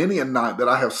been many a night that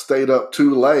I have stayed up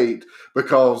too late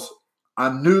because I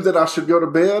knew that I should go to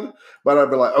bed, but I'd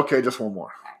be like, okay, just one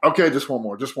more. Okay, just one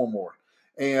more.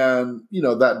 And,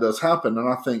 that does happen. And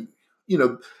I think,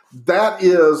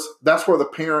 that's where the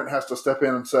parent has to step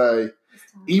in and say,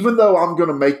 even though I'm going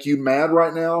to make you mad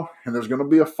right now, and there's going to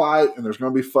be a fight, and there's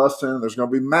going to be fussing, and there's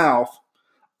going to be mouth,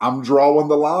 I'm drawing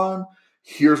the line.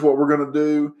 Here's what we're going to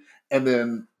do. And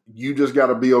then you just got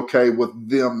to be okay with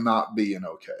them not being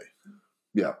okay.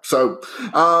 Yeah. So,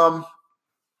 all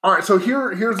right. So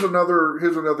here's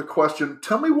another question.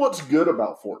 Tell me what's good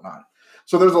about Fortnite.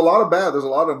 So there's a lot of bad. There's a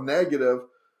lot of negative.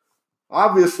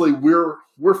 Obviously, we're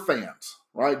fans,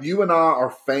 right? You and I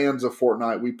are fans of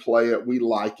Fortnite. We play it. We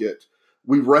like it.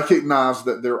 We recognize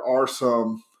that there are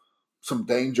some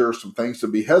dangers, some things to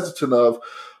be hesitant of.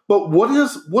 But what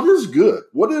is good?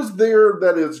 What is there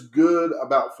that is good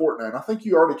about Fortnite? I think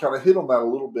you already kind of hit on that a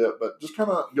little bit, but just kind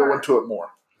of go into it more.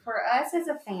 For us as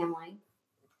a family,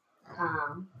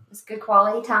 it's good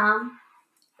quality time.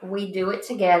 We do it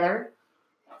together.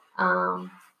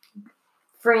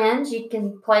 Friends, you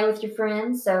can play with your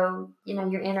friends, so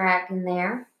you're interacting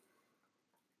there.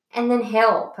 And then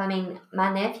help. I mean,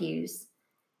 my nephews,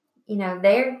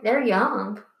 they're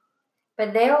young,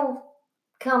 but they'll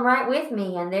come right with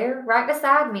me and they're right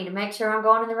beside me to make sure I'm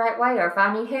going in the right way, or if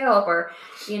I need help, or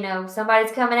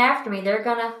somebody's coming after me, they're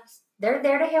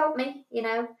there to help me.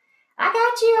 I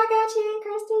got you,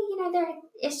 Christy.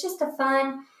 It's just a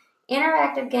fun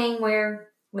interactive game where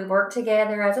we work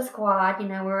together as a squad.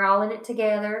 We're all in it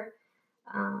together,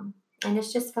 and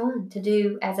it's just fun to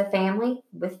do as a family.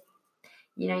 With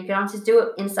you can also just do it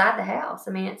inside the house.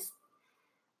 I mean, it's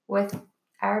with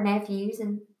our nephews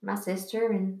and my sister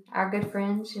and our good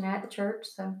friends, at the church.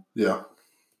 So yeah,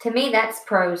 to me, that's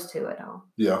pros to it all.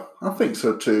 Yeah, I think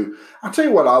so too. I'll tell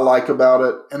you what I like about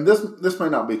it, and this may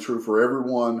not be true for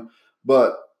everyone,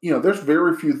 but there's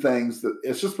very few things that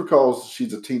it's just because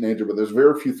she's a teenager, but there's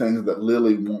very few things that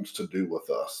Lily wants to do with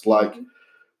us, like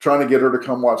trying to get her to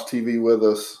come watch TV with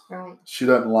us. Right. She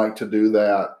doesn't like to do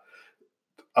that.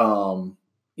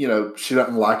 She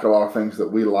doesn't like a lot of things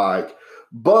that we like,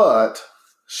 but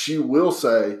she will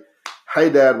say, "Hey,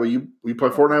 Dad, will you play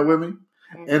Fortnite with me?"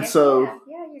 And so,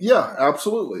 yeah,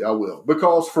 absolutely, I will.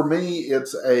 Because for me,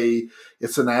 it's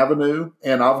an avenue,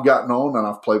 and I've gotten on and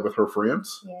I've played with her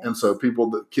friends, and so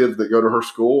kids that go to her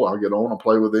school, I get on and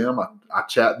play with them. I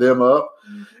chat them up,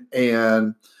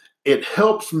 and it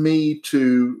helps me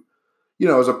to,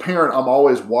 as a parent, I'm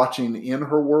always watching in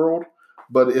her world.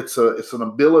 But it's an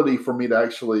ability for me to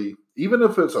actually, even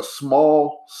if it's a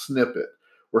small snippet,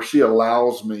 where she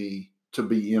allows me to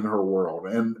be in her world,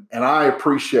 and I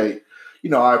appreciate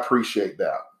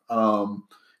that.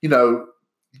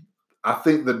 I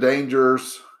think the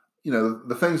dangers,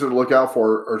 the things to look out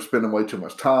for are spending way too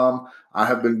much time. I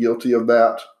have been guilty of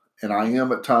that, and I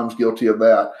am at times guilty of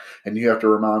that. And you have to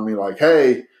remind me, like,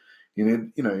 hey, you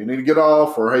need to get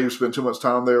off, or hey, you spent too much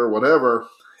time there, or whatever.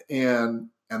 And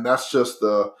that's just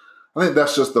I think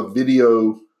that's just the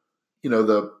video,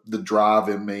 the drive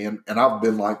in me. And I've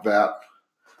been like that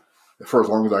for as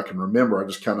long as I can remember. I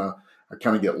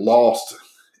kind of get lost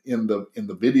in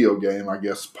the video game, I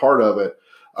guess, part of it.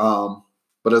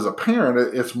 But as a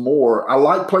parent, it's more, I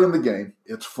like playing the game.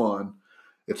 It's fun.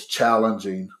 It's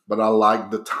challenging, but I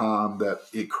like the time that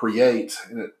it creates.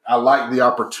 And I like the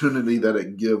opportunity that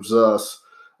it gives us,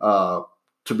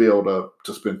 to be able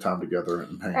to spend time together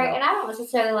and hang out. And I don't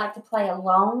necessarily like to play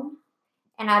alone,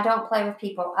 and I don't play with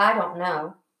people I don't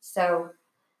know. So,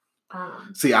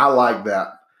 see, I like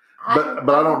that, but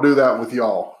I don't do that with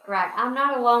y'all. Right, I'm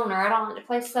not a loner. I don't like to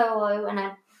play solo, and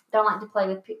I don't like to play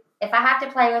with people. If I have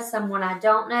to play with someone I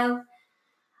don't know,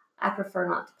 I prefer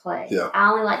not to play. Yeah. I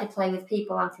only like to play with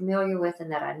people I'm familiar with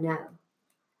and that I know.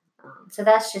 So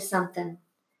that's just something.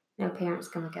 Parents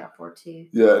can look out for too.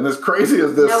 Yeah, and as crazy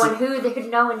as this, knowing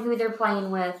who they're playing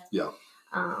with,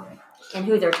 and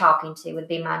who they're talking to would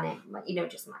be my name.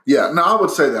 Just my. Yeah, no, I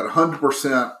would say that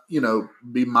 100%.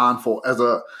 Be mindful as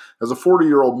a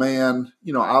 40-year-old man.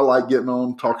 I like getting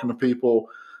on, talking to people,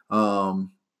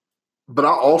 but I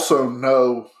also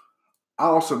know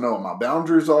what my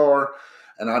boundaries are,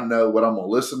 and I know what I'm gonna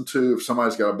listen to. If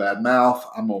somebody's got a bad mouth,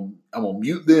 I'm gonna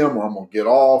mute them, or I'm gonna get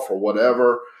off, or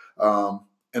whatever.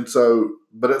 And so,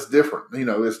 but it's different.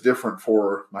 It's different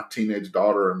for my teenage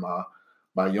daughter and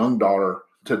my young daughter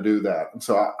to do that. And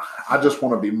so I just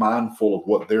want to be mindful of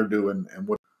what they're doing and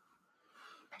what.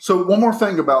 So one more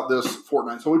thing about this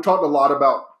Fortnite. So we talked a lot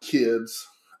about kids,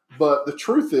 but the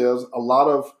truth is a lot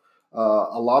of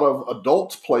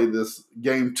adults play this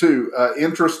game too.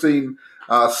 Interesting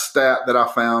stat that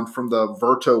I found from the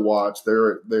Verto Watch. They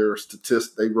run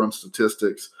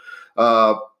statistics.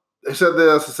 They said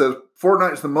this. It says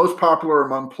Fortnite is the most popular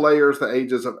among players the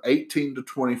ages of 18 to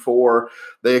 24.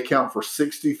 They account for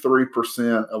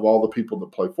 63% of all the people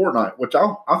that play Fortnite, which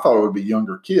I thought it would be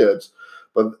younger kids,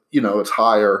 but it's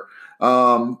higher.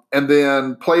 And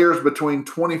then players between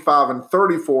 25 and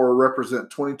 34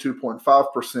 represent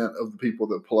 22.5% of the people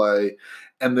that play.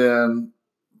 And then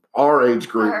our age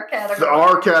group,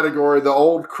 our category, the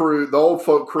old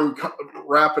folk crew,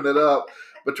 wrapping it up.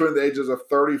 between the ages of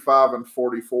 35 and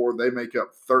 44, they make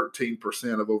up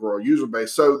 13% of overall user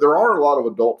base. So there are a lot of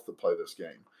adults that play this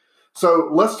game. So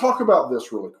let's talk about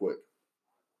this really quick.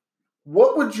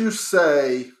 What would you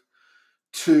say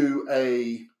to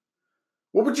a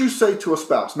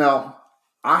spouse? Now,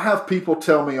 I have people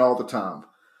tell me all the time.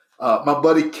 My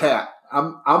buddy Cat.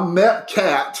 I met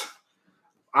Cat.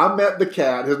 I met the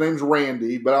Cat. His name's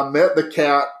Randy, but I met the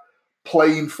Cat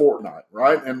playing Fortnite,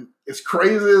 right? And as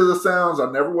crazy as it sounds,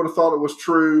 I never would have thought it was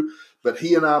true, but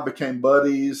he and I became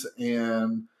buddies,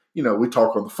 and we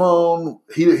talk on the phone.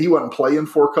 He wasn't playing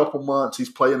for a couple months. He's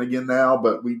playing again now,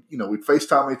 but we'd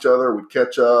FaceTime each other. We'd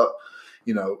catch up.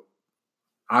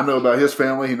 I know about his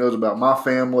family. He knows about my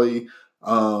family.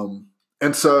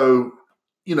 And so,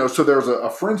 so there's a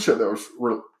friendship that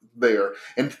was there.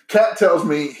 And Kat tells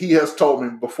me, he has told me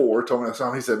before,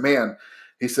 he said, man,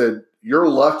 he said, you're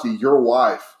lucky your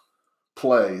wife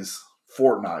plays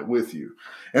Fortnite with you.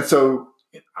 And so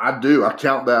I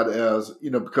count that as,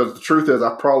 because the truth is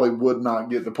I probably would not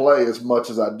get to play as much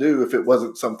as I do if it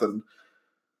wasn't something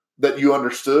that you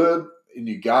understood and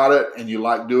you got it and you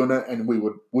like doing it, and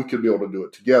we could be able to do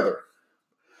it together.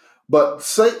 But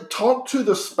talk to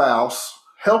the spouse,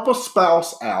 help a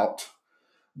spouse out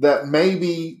that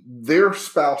maybe their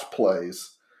spouse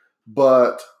plays,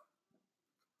 but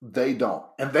they don't.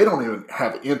 And they don't even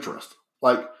have interest.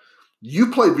 Like,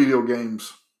 you play video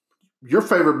games. Your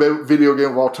favorite video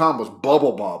game of all time was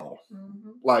Bubble Bobble,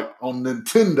 like on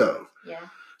Nintendo. Yeah.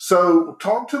 So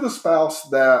talk to the spouse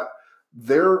that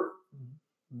their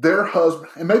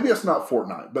husband, and maybe it's not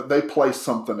Fortnite, but they play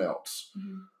something else.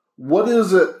 Mm-hmm. What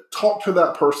is it? Talk to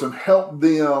that person. Help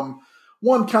them.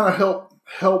 One, kind of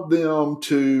help them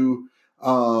to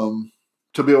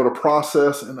be able to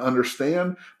process and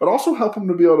understand, but also help them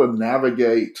to be able to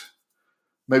navigate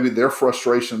maybe their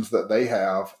frustrations that they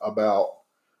have about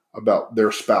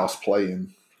their spouse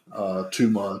playing too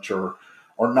much or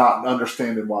not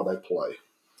understanding why they play.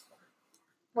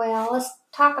 Well, let's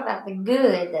talk about the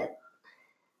good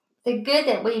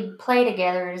that we play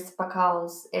together is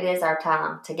because it is our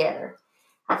time together.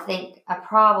 I think a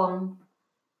problem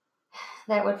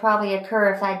that would probably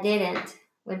occur if I didn't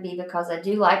would be because I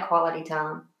do like quality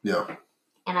time. Yeah.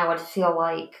 And I would feel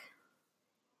like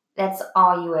that's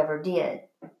all you ever did.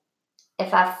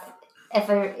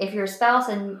 If you're a spouse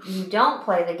and you don't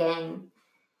play the game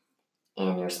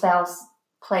and your spouse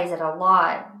plays it a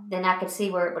lot, then I could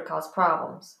see where it would cause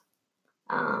problems.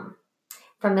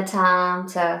 From the time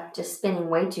to just spending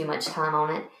way too much time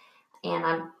on it.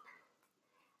 And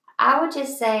I would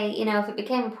just say, if it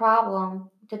became a problem,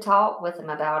 to talk with them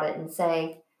about it and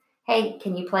say, hey,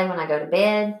 can you play when I go to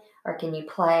bed? Or can you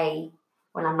play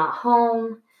when I'm not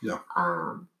home? Yeah.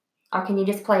 Or can you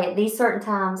just play at these certain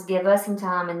times, give us some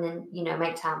time, and then,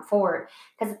 make time for it?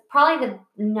 Because probably the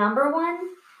number one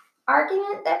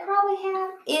argument that probably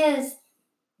have is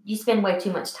you spend way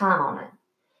too much time on it,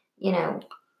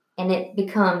 and it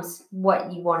becomes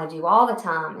what you want to do all the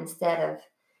time instead of,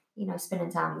 spending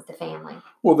time with the family.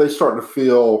 Well, they start to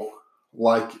feel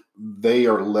like they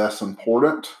are less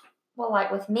important. Well,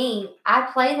 like with me, I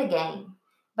play the game,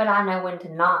 but I know when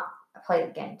to not play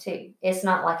the game too. It's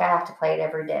not like I have to play it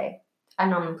every day. I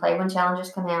normally play when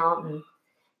challenges come out and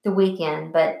the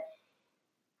weekend, but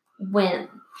when,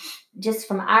 just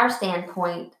from our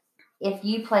standpoint, if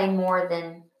you play more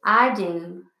than I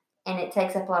do and it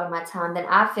takes up a lot of my time, then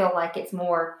I feel like it's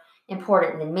more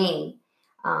important than me,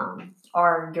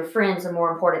 or your friends are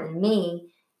more important than me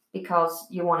because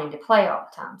you're wanting to play all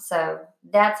the time. So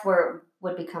that's where it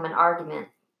would become an argument,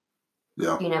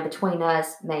 between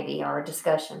us maybe, or a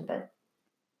discussion, but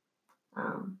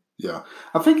yeah,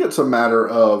 I think it's a matter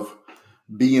of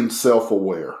being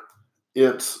self-aware.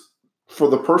 It's for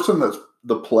the person that's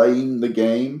playing the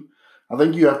game. I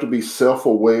think you have to be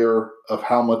self-aware of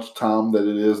how much time that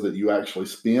it is that you actually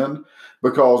spend,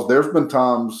 because there's been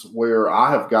times where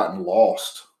I have gotten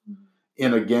lost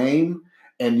in a game,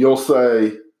 and you'll say,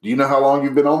 do you know how long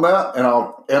you've been on that?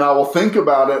 And I will think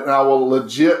about it, and I will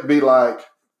legit be like,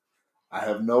 I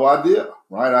have no idea,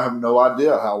 right? I have no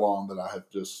idea how long that I have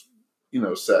just,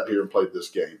 sat here and played this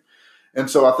game. And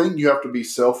so I think you have to be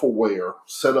self-aware,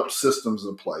 set up systems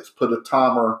in place, put a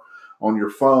timer on your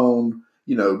phone,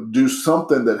 do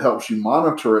something that helps you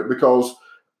monitor it, because,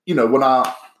 when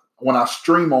I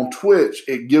stream on Twitch,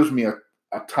 it gives me a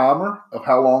timer of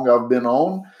how long I've been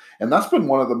on. And that's been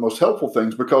one of the most helpful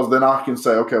things, because then I can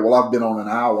say, okay, well, I've been on an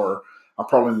hour. I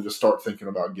probably need to start thinking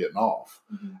about getting off.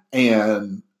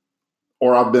 Mm-hmm.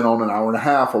 Or I've been on an hour and a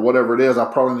half, or whatever it is. I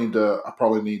probably need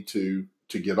to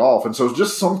get off. And so it's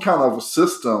just some kind of a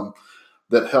system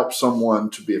that helps someone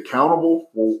to be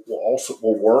accountable will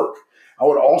work. I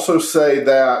would also say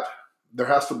that there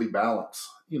has to be balance.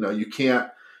 You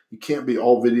can't be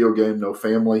all video game, no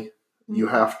family.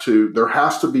 Mm-hmm. There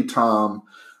has to be time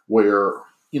where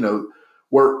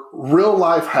real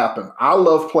life happen. I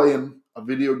love playing a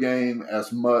video game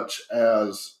as much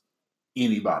as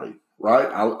anybody, right?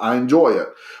 I enjoy it,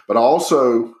 but I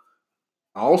also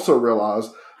realize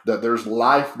that there's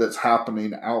life that's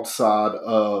happening outside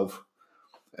of,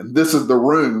 and this is the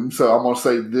room. So I'm going to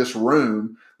say this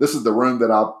room. This is the room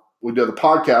that we did the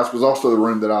podcast, was also the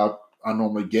room that I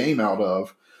normally game out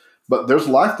of. But there's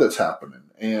life that's happening,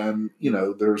 and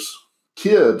there's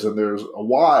kids, and there's a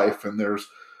wife, and there's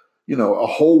a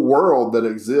whole world that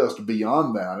exists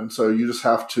beyond that. And so you just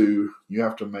have to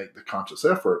make the conscious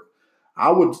effort.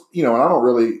 I would, and I don't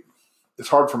really. It's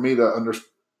hard for me to understand.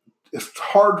 It's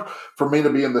hard for me to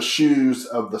be in the shoes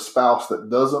of the spouse that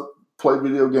doesn't play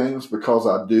video games, because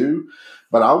I do.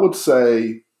 But I would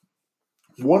say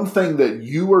one thing that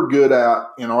you are good at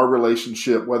in our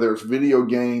relationship, whether it's video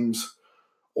games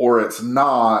or it's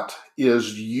not,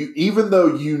 is even though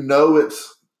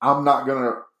I'm not going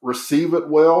to receive it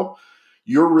well,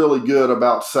 you're really good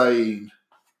about saying,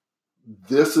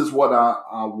 this is what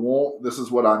I want, this is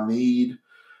what I need,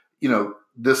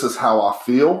 this is how I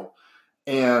feel.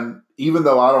 And even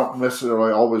though I don't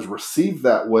necessarily always receive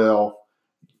that well,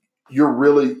 you're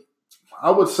really, I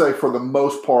would say for the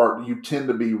most part, you tend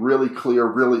to be really clear,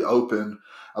 really open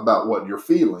about what you're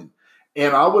feeling.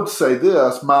 And I would say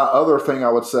this, my other thing I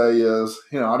would say is,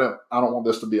 I don't want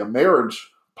this to be a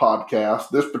marriage podcast,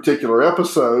 this particular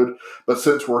episode, but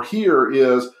since we're here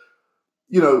is,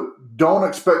 don't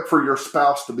expect for your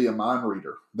spouse to be a mind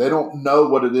reader. They don't know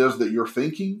what it is that you're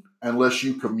thinking unless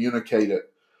you communicate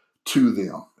it to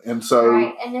them. And so,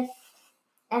 right.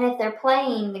 And if they're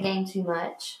playing the game too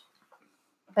much,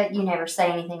 but you never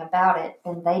say anything about it,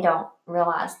 then they don't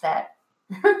realize that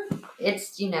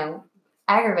it's,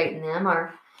 aggravating them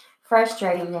or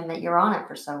frustrating them that you're on it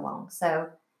for so long. So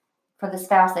for the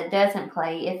spouse that doesn't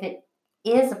play, if it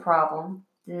is a problem,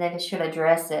 then they should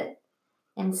address it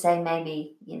and say,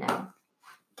 maybe,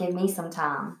 give me some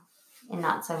time and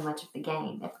not so much of the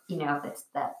game, if it's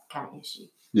that kind of issue.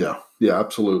 Yeah,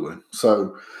 absolutely.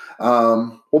 So,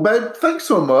 well, babe, thanks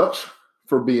so much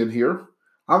for being here.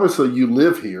 Obviously, you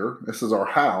live here. This is our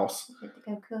house. You get to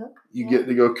go cook. You get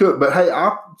to go cook. But, hey,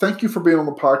 I thank you for being on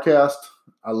the podcast.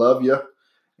 I love you.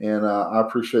 And I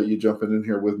appreciate you jumping in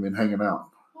here with me and hanging out.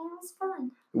 Yeah, it was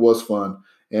fun. It was fun.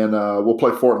 And we'll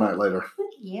play Fortnite later.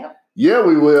 Yep. Yeah,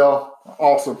 we will.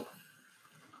 Awesome.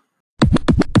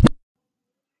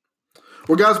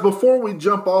 Well, guys, before we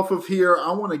jump off of here,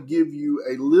 I want to give you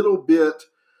a little bit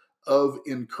of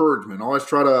encouragement. I always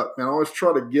try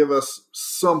to give us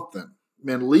something.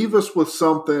 Man, leave us with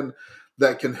something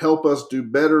that can help us do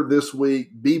better this week,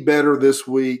 be better this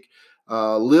week,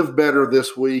 live better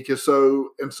this week. And so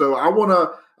I want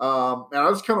to, and I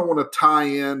just kind of want to tie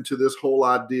into this whole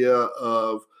idea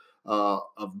of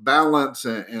balance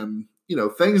and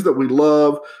things that we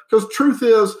love. Because truth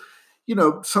is,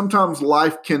 sometimes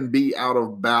life can be out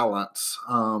of balance.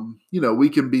 We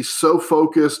can be so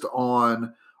focused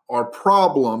on our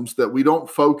problems that we don't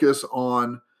focus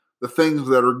on the things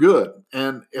that are good.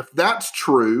 And if that's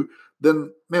true,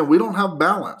 then, man, we don't have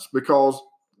balance, because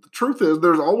the truth is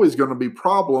there's always going to be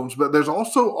problems, but there's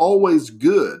also always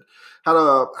good. Had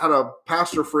a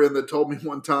pastor friend that told me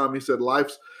one time, he said,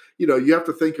 life's, you have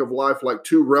to think of life like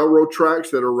two railroad tracks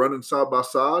that are running side by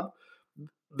side.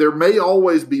 There may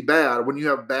always be bad when you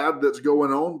have bad that's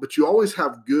going on, but you always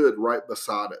have good right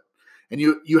beside it. And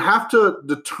you have to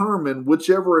determine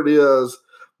whichever it is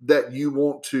that you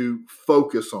want to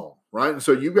focus on, right? And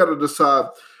so you've got to decide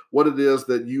what it is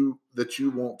that you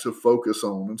want to focus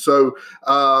on. And so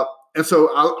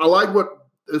I like what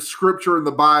is scripture in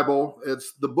the Bible.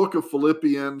 It's the book of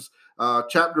Philippians,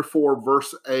 chapter 4,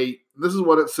 verse 8. This is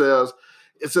what it says.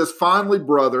 It says, finally,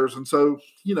 brothers. And so,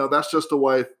 that's just a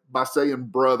way, by saying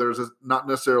brothers, it's not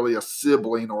necessarily a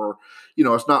sibling or,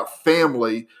 it's not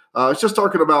family. It's just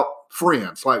talking about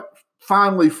friends, like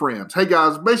finally friends. Hey,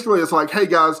 guys, basically it's like, hey,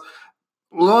 guys,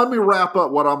 let me wrap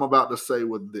up what I'm about to say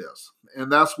with this.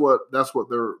 And that's what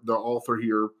the author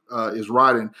here is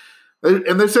writing.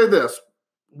 And they say this: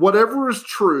 whatever is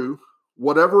true,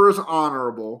 whatever is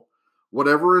honorable,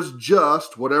 whatever is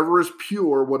just, whatever is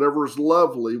pure, whatever is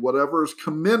lovely, whatever is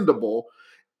commendable,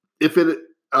 if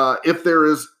there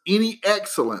is any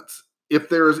excellence, if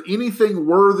there is anything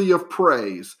worthy of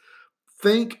praise,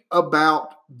 think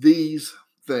about these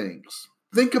things.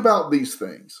 Think about these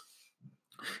things.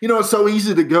 It's so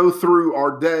easy to go through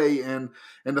our day and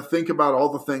to think about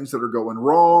all the things that are going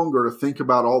wrong, or to think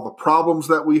about all the problems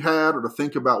that we had, or to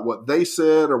think about what they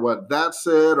said or what that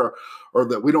said, or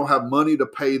that we don't have money to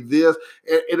pay this.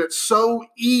 And it's so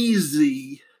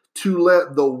easy to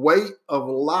let the weight of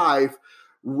life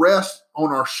rest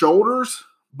on our shoulders,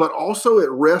 but also it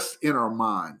rests in our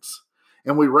minds.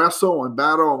 And we wrestle and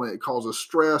battle, and it causes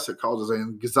stress, it causes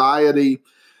anxiety.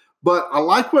 But I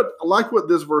like what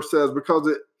this verse says, because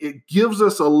it gives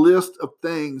us a list of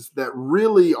things that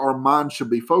really our mind should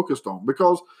be focused on.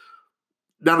 Because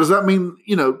now, does that mean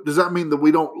that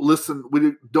we don't listen,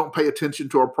 we don't pay attention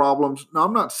to our problems? No,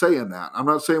 I'm not saying that. I'm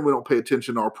not saying we don't pay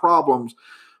attention to our problems.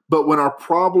 But when our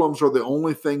problems are the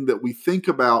only thing that we think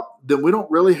about, then we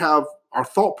don't really have, our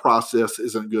thought process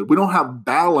isn't good. We don't have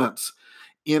balance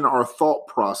in our thought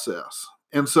process.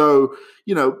 And so,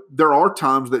 there are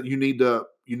times that you need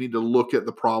to look at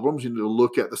the problems, you need to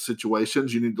look at the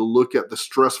situations, you need to look at the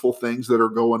stressful things that are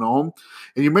going on,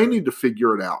 and you may need to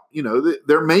figure it out.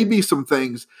 There may be some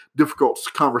things, difficult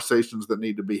conversations that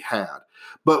need to be had.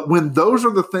 But when those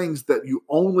are the things that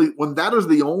when that is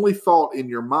the only thought in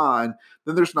your mind,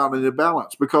 then there's not any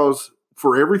balance, because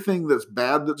for everything that's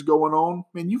bad that's going on,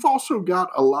 you've also got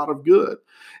a lot of good.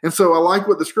 And so I like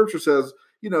what the scripture says,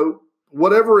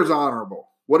 whatever is honorable,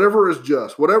 whatever is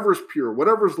just, whatever is pure,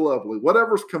 whatever is lovely,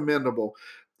 whatever is commendable,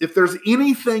 if there's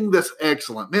anything that's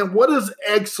excellent, what is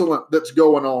excellent that's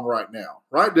going on right now,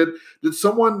 right? Did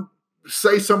someone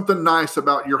say something nice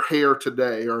about your hair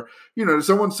today? Or, did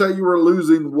someone say you were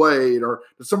losing weight? Or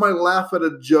did somebody laugh at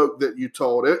a joke that you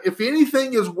told? If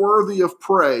anything is worthy of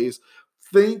praise,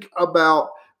 think about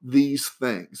these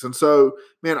things. And so,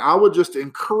 I would just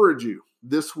encourage you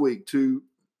this week to,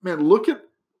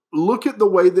 look at the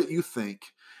way that you think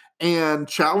and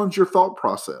challenge your thought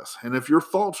process. And if your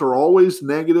thoughts are always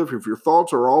negative, if your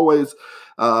thoughts are always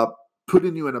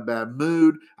putting you in a bad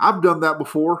mood, I've done that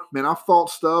before. I've thought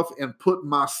stuff and put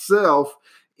myself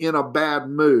in a bad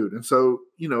mood. And so,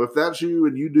 if that's you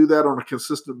and you do that on a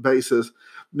consistent basis,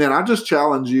 I just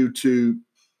challenge you to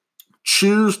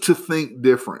choose to think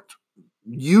different.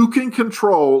 You can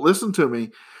control, listen to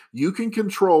me, you can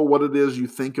control what it is you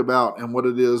think about and what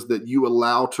it is that you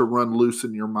allow to run loose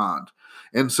in your mind.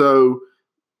 And so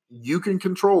you can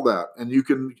control that, and you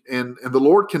can, and the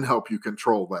Lord can help you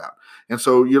control that. And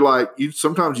so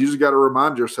sometimes you just got to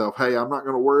remind yourself, hey, I'm not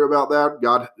going to worry about that.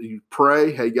 God, you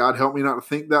pray, hey, God, help me not to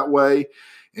think that way.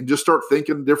 And just start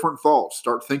thinking different thoughts.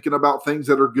 Start thinking about things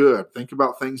that are good. Think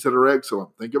about things that are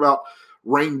excellent. Think about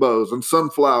rainbows and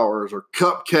sunflowers or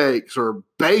cupcakes or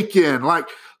bacon. Like,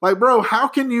 bro, how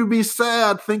can you be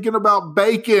sad thinking about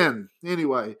bacon?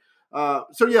 Anyway,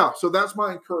 so that's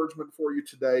my encouragement for you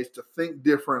today, is to think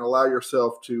different. Allow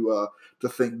yourself to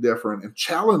think different, and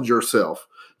challenge yourself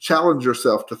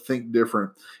to think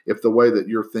different if the way that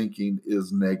you're thinking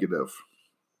is negative.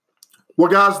 Well,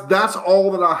 guys, that's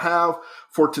all that I have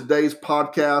for today's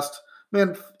podcast.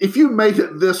 If you made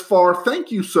it this far,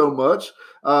 thank you so much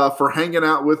for hanging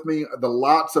out with me, the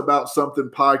Lots About Something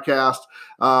podcast.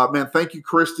 Thank you,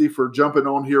 Christy, for jumping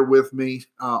on here with me.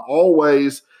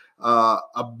 Always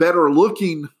a better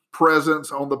looking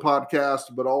presence on the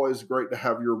podcast, but always great to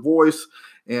have your voice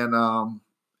and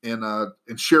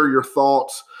share your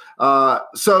thoughts.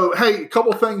 So, hey, a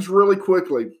couple things really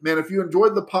quickly. If you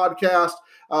enjoyed the podcast,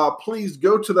 please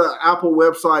go to the Apple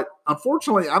website.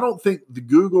 Unfortunately, I don't think the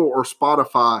Google or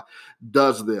Spotify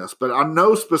does this, but I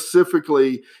know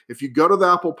specifically if you go to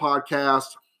the Apple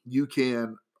podcast, you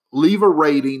can leave a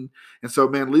rating. And so,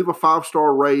 leave a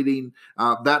 5-star rating.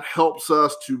 That helps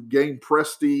us to gain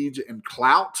prestige and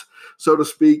clout, so to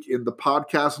speak, in the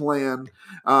podcast land.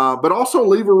 But also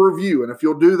leave a review. And if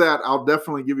you'll do that, I'll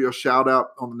definitely give you a shout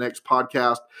out on the next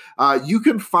podcast. You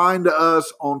can find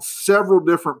us on several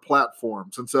different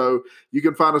platforms. And so you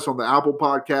can find us on the Apple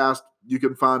podcast. You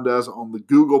can find us on the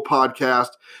Google podcast.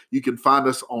 You can find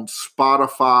us on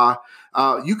Spotify.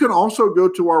 You can also go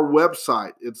to our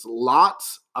website. It's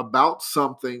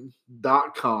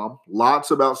lotsaboutsomething.com,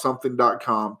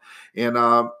 lotsaboutsomething.com. And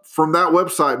from that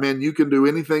website, you can do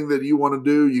anything that you want to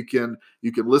do. You can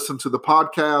listen to the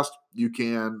podcast. You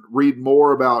can read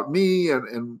more about me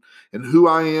and who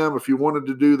I am if you wanted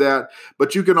to do that.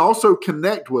 But you can also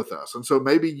connect with us. And so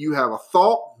maybe you have a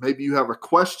thought, maybe you have a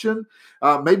question,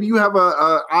 maybe you have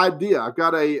a idea. I've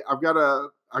got a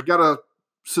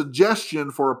suggestion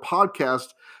for a podcast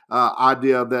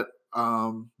idea that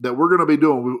we're going to be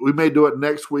doing. We may do it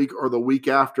next week or the week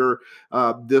after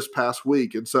this past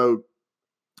week. And so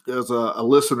as a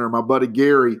listener, my buddy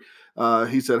Gary,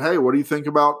 he said, "Hey, what do you think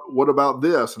what about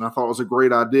this?" And I thought it was a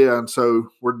great idea. And so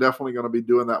we're definitely going to be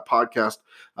doing that podcast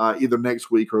either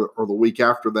next week or the week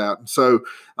after that. And so,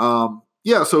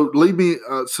 so leave me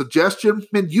a suggestion.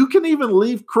 Man, you can even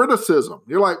leave criticism.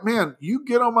 You're like, man, you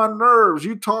get on my nerves.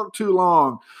 You talk too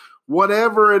long.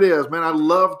 Whatever it is, man, I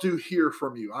love to hear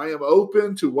from you. I am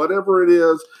open to whatever it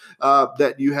is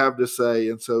that you have to say.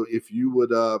 And so if you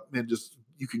would,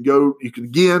 you can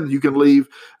leave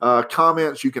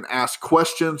comments. You can ask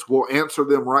questions. We'll answer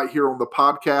them right here on the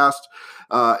podcast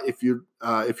if you'd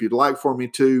like for me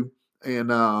to. And,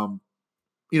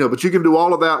 but you can do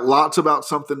all of that.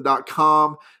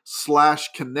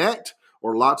 LotsAboutSomething.com/connect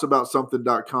or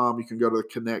LotsAboutSomething.com. You can go to the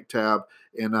connect tab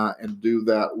and do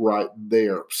that right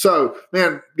there. So,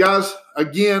 man, guys,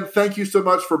 again, thank you so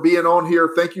much for being on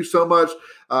here. Thank you so much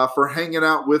for hanging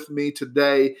out with me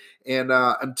today. And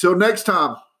until next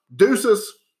time,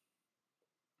 deuces.